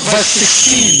 10 verse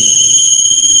 16.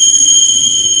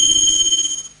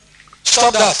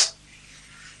 Stop that.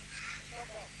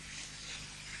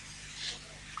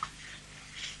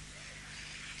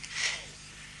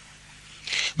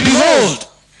 Behold,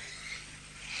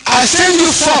 I send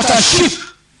you forth as sheep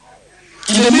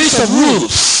in the midst of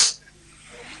wolves.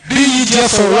 Be ye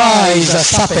therefore wise as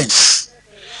serpents,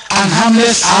 and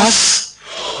harmless as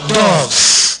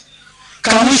dogs.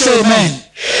 Can we say amen?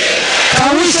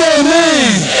 Can we say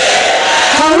amen?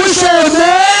 Can we say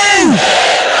amen?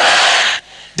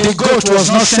 The goat was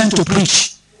not sent to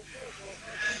preach.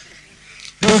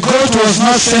 The goat was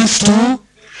not sent to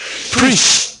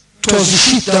preach. It was the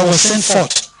sheep that was sent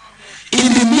forth.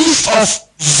 In the midst of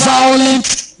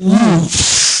violent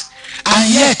wolves.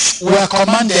 And yet we are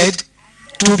commanded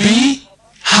to be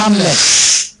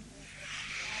harmless.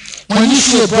 When you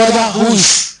see a brother who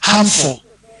is harmful,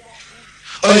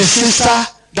 or a sister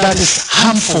that is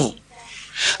harmful,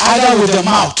 either with the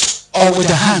mouth or with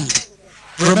the hand,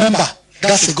 remember,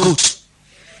 that's a goat.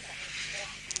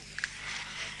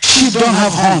 Sheep don't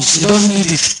have horns, it doesn't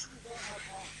need it.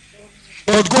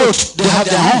 But goats, they have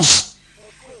their horns,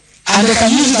 and they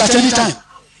can use it at any time.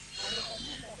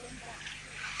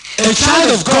 A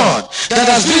child of God that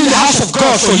has been in the house of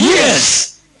God for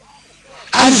years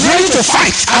and is ready to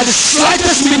fight at the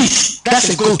slightest minute, that's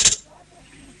a goat.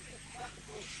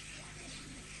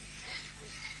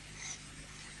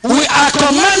 We are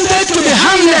commanded to be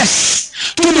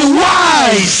harmless, to be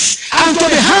wise, and to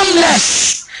be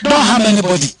harmless. Don't harm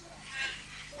anybody.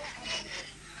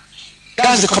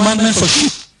 That's the commandment for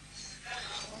sheep.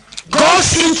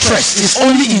 God's interest is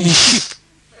only in the sheep,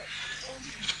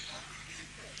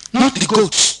 not the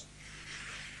goats,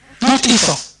 not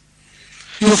Esau.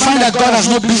 You will find that God has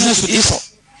no business with Esau.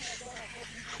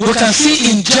 we can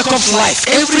see in Jacob's life,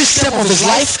 every step of his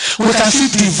life, we can see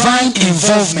divine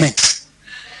involvement,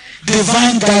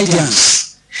 divine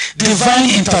guidance,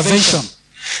 divine intervention,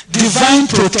 divine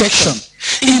protection.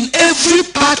 In every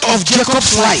part of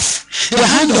Jacob's life, the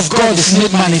hand of God is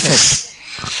made manifest.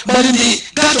 But in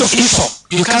that of Esau,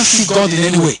 you can't see God in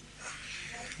any way.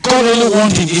 God only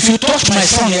warned him, if you touch my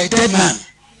son, you're a dead man.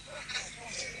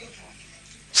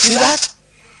 See that?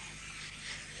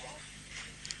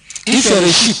 If you're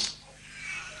a sheep,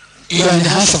 you are in the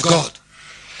hands of God.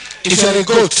 If you're a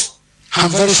goat,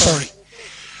 I'm very sorry.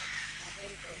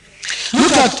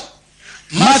 Look at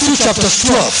Matthew chapter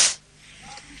 12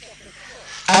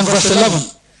 and verse 11.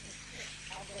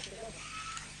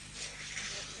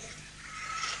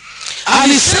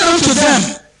 And he said unto them,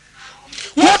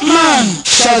 what man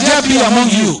shall there be among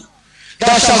you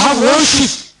that shall have one sheep,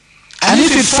 and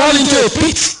if it fall into a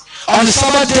pit on the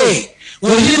Sabbath day,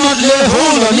 will he not lay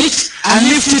hold on it and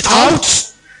lift it out?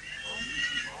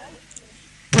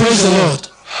 Praise the Lord.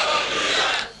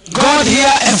 God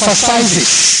here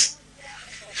emphasizes,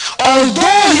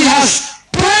 although he has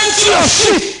plenty of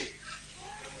sheep,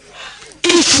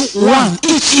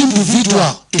 each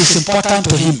individual is important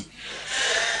to him.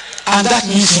 And that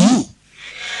means you,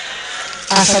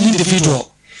 as an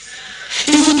individual.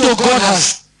 Even though God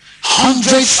has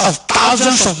hundreds of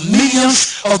thousands of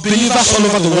millions of believers all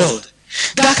over the world,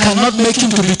 that cannot make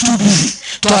him to be too busy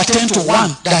to attend to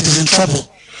one that is in trouble.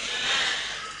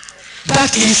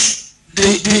 That is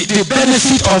the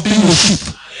benefit of being a sheep.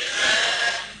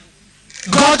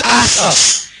 God asks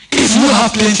us, if you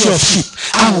have plenty of sheep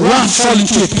and one fall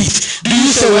into a pit, do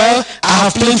you say, well, I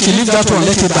have plenty, leave that one,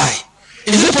 let it die?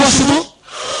 Is it possible?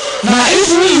 Now, if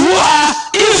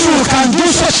we can do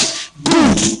such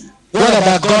good, what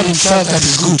about God himself that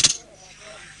is good?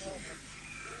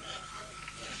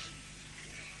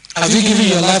 Have you given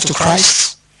your life to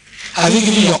Christ? Have you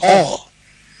given your all?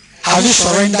 Have you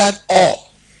surrendered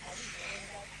all?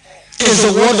 Is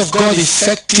the word of God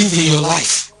effective in your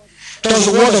life?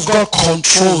 Does the word of God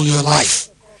control your life?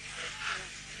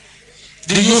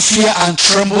 Do you fear and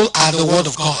tremble at the word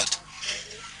of God?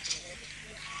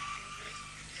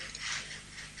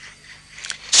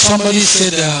 Somebody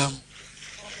said,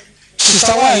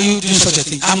 sister, why are you doing such a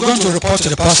thing? I'm going to report to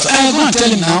the pastor. I'm going to tell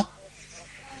him now.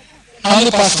 I'm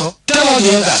the pastor. Tell all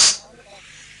the others.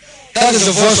 That is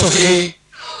the voice of a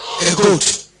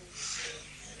goat.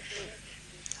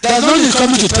 There's no one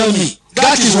coming to tell me.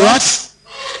 That is what?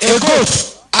 A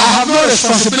goat. I have no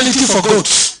responsibility for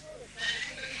goats.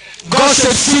 God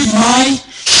said, feed my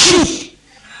sheep.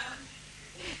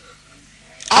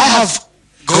 I have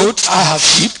goats, I have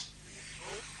sheep.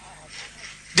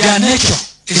 Their nature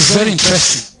is very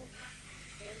interesting.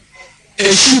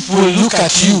 A sheep will look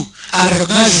at you and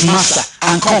recognize his master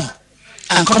and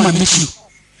come and meet you.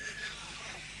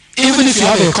 Even if you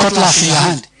have a cutlass in your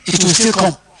hand, it will still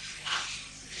come.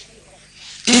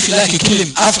 If you like, you kill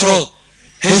him. After all,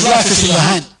 his life is in your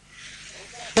hand.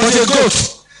 But a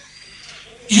goat,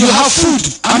 you have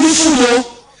food. I mean food, oh.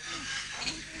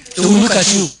 He will look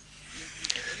at you.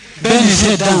 Bend his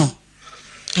head down.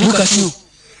 Look at you.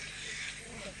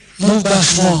 Move back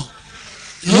small.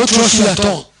 No trust you at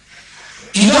all.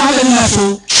 You don't have any life.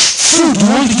 Food, you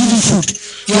want to give him food.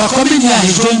 You are coming here,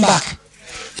 he's going back.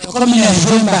 You are coming here, he's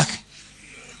going back.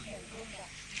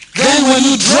 Then when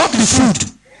you drop the food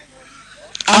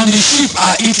and the sheep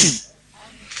are eating,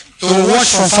 he will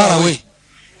watch from far away.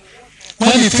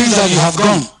 When he thinks that you have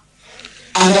gone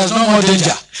and there's no more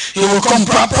danger, he will come,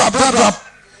 brap, brap, brap, brap,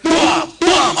 boom,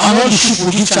 boom, and all the sheep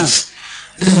will give chance.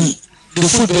 Then the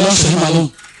food belongs to him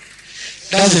alone.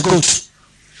 That's a goat.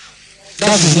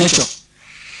 That's his nature.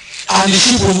 And the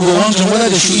sheep will be wondering whether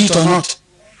they should eat or not.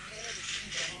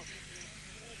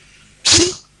 See,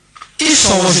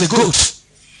 Esau was a goat.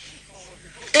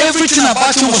 Everything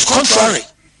about him was contrary.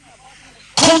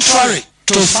 Contrary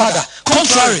to his father.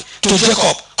 Contrary to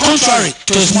Jacob. Contrary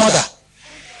to his mother.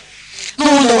 No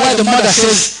wonder why the mother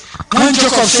says, when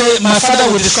Jacob said, my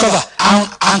father will discover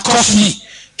and curse me,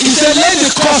 he said, let the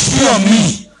curse be on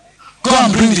me. Go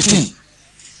and bring the thing.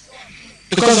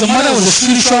 Because the mother was a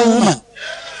spiritual woman.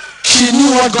 She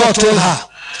knew what God told her.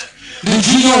 The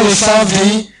junior will serve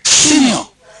the senior.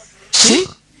 See?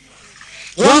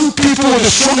 One people will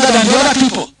be stronger than the other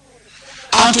people.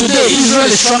 And today Israel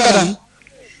is stronger than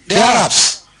the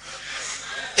Arabs.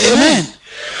 Amen.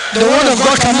 The word of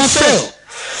God cannot fail.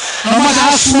 No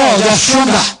matter how small, they are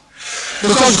stronger.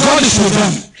 Because God is with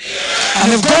them.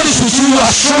 And if God is with you, you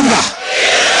are stronger.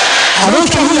 I don't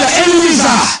care who your enemies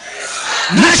are.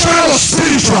 Natural or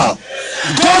spiritual,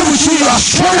 God with you, you are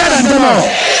stronger than them all.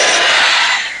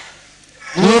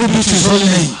 Glory be to his holy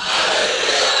name.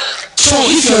 So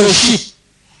if you're a sheep,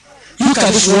 look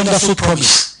at this wonderful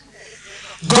promise.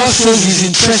 God says he's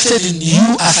interested in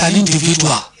you as an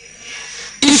individual.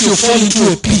 If you fall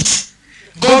into a pit,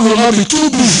 God will not be too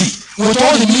busy with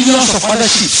all the millions of other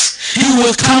sheep. He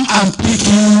will come and pick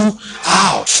you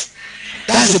out.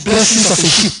 That's the blessings of a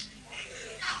sheep.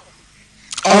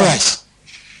 Alright.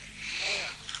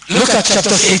 Look at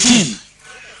chapter 18.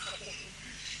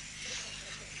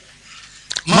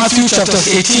 Matthew chapter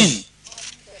 18.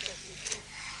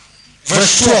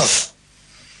 Verse 12.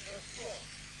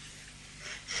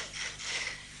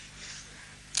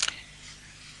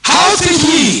 How think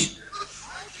ye,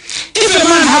 if a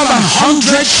man have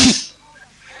 100 sheep,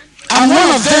 and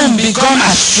one of them be gone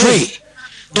astray,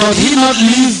 doth he not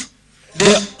leave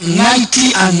the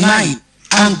 99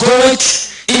 and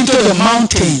goeth into the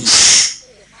mountains,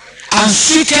 and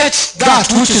seeketh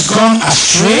that which is gone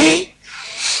astray?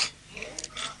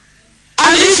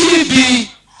 And if he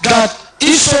be that,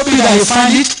 if so be that he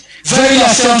find it, verily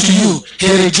I say unto you,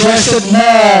 he rejoiceth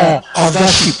more of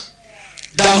that sheep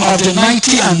than of the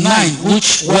 99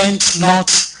 which went not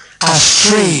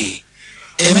astray.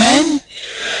 Amen?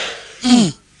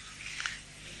 Even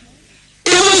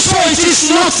so, it is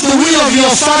not the will of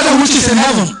your Father which is in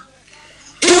heaven.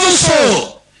 Even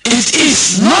so, it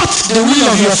is not the will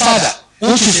of your Father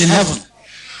which is in heaven,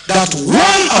 that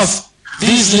one of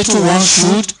these little ones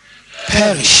should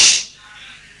perish.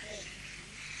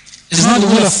 It is not the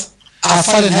will of our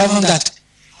Father in heaven that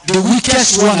the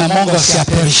weakest one among us shall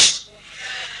perish.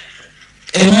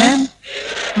 Amen?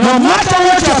 No matter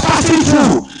what you're passing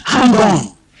through, hang on.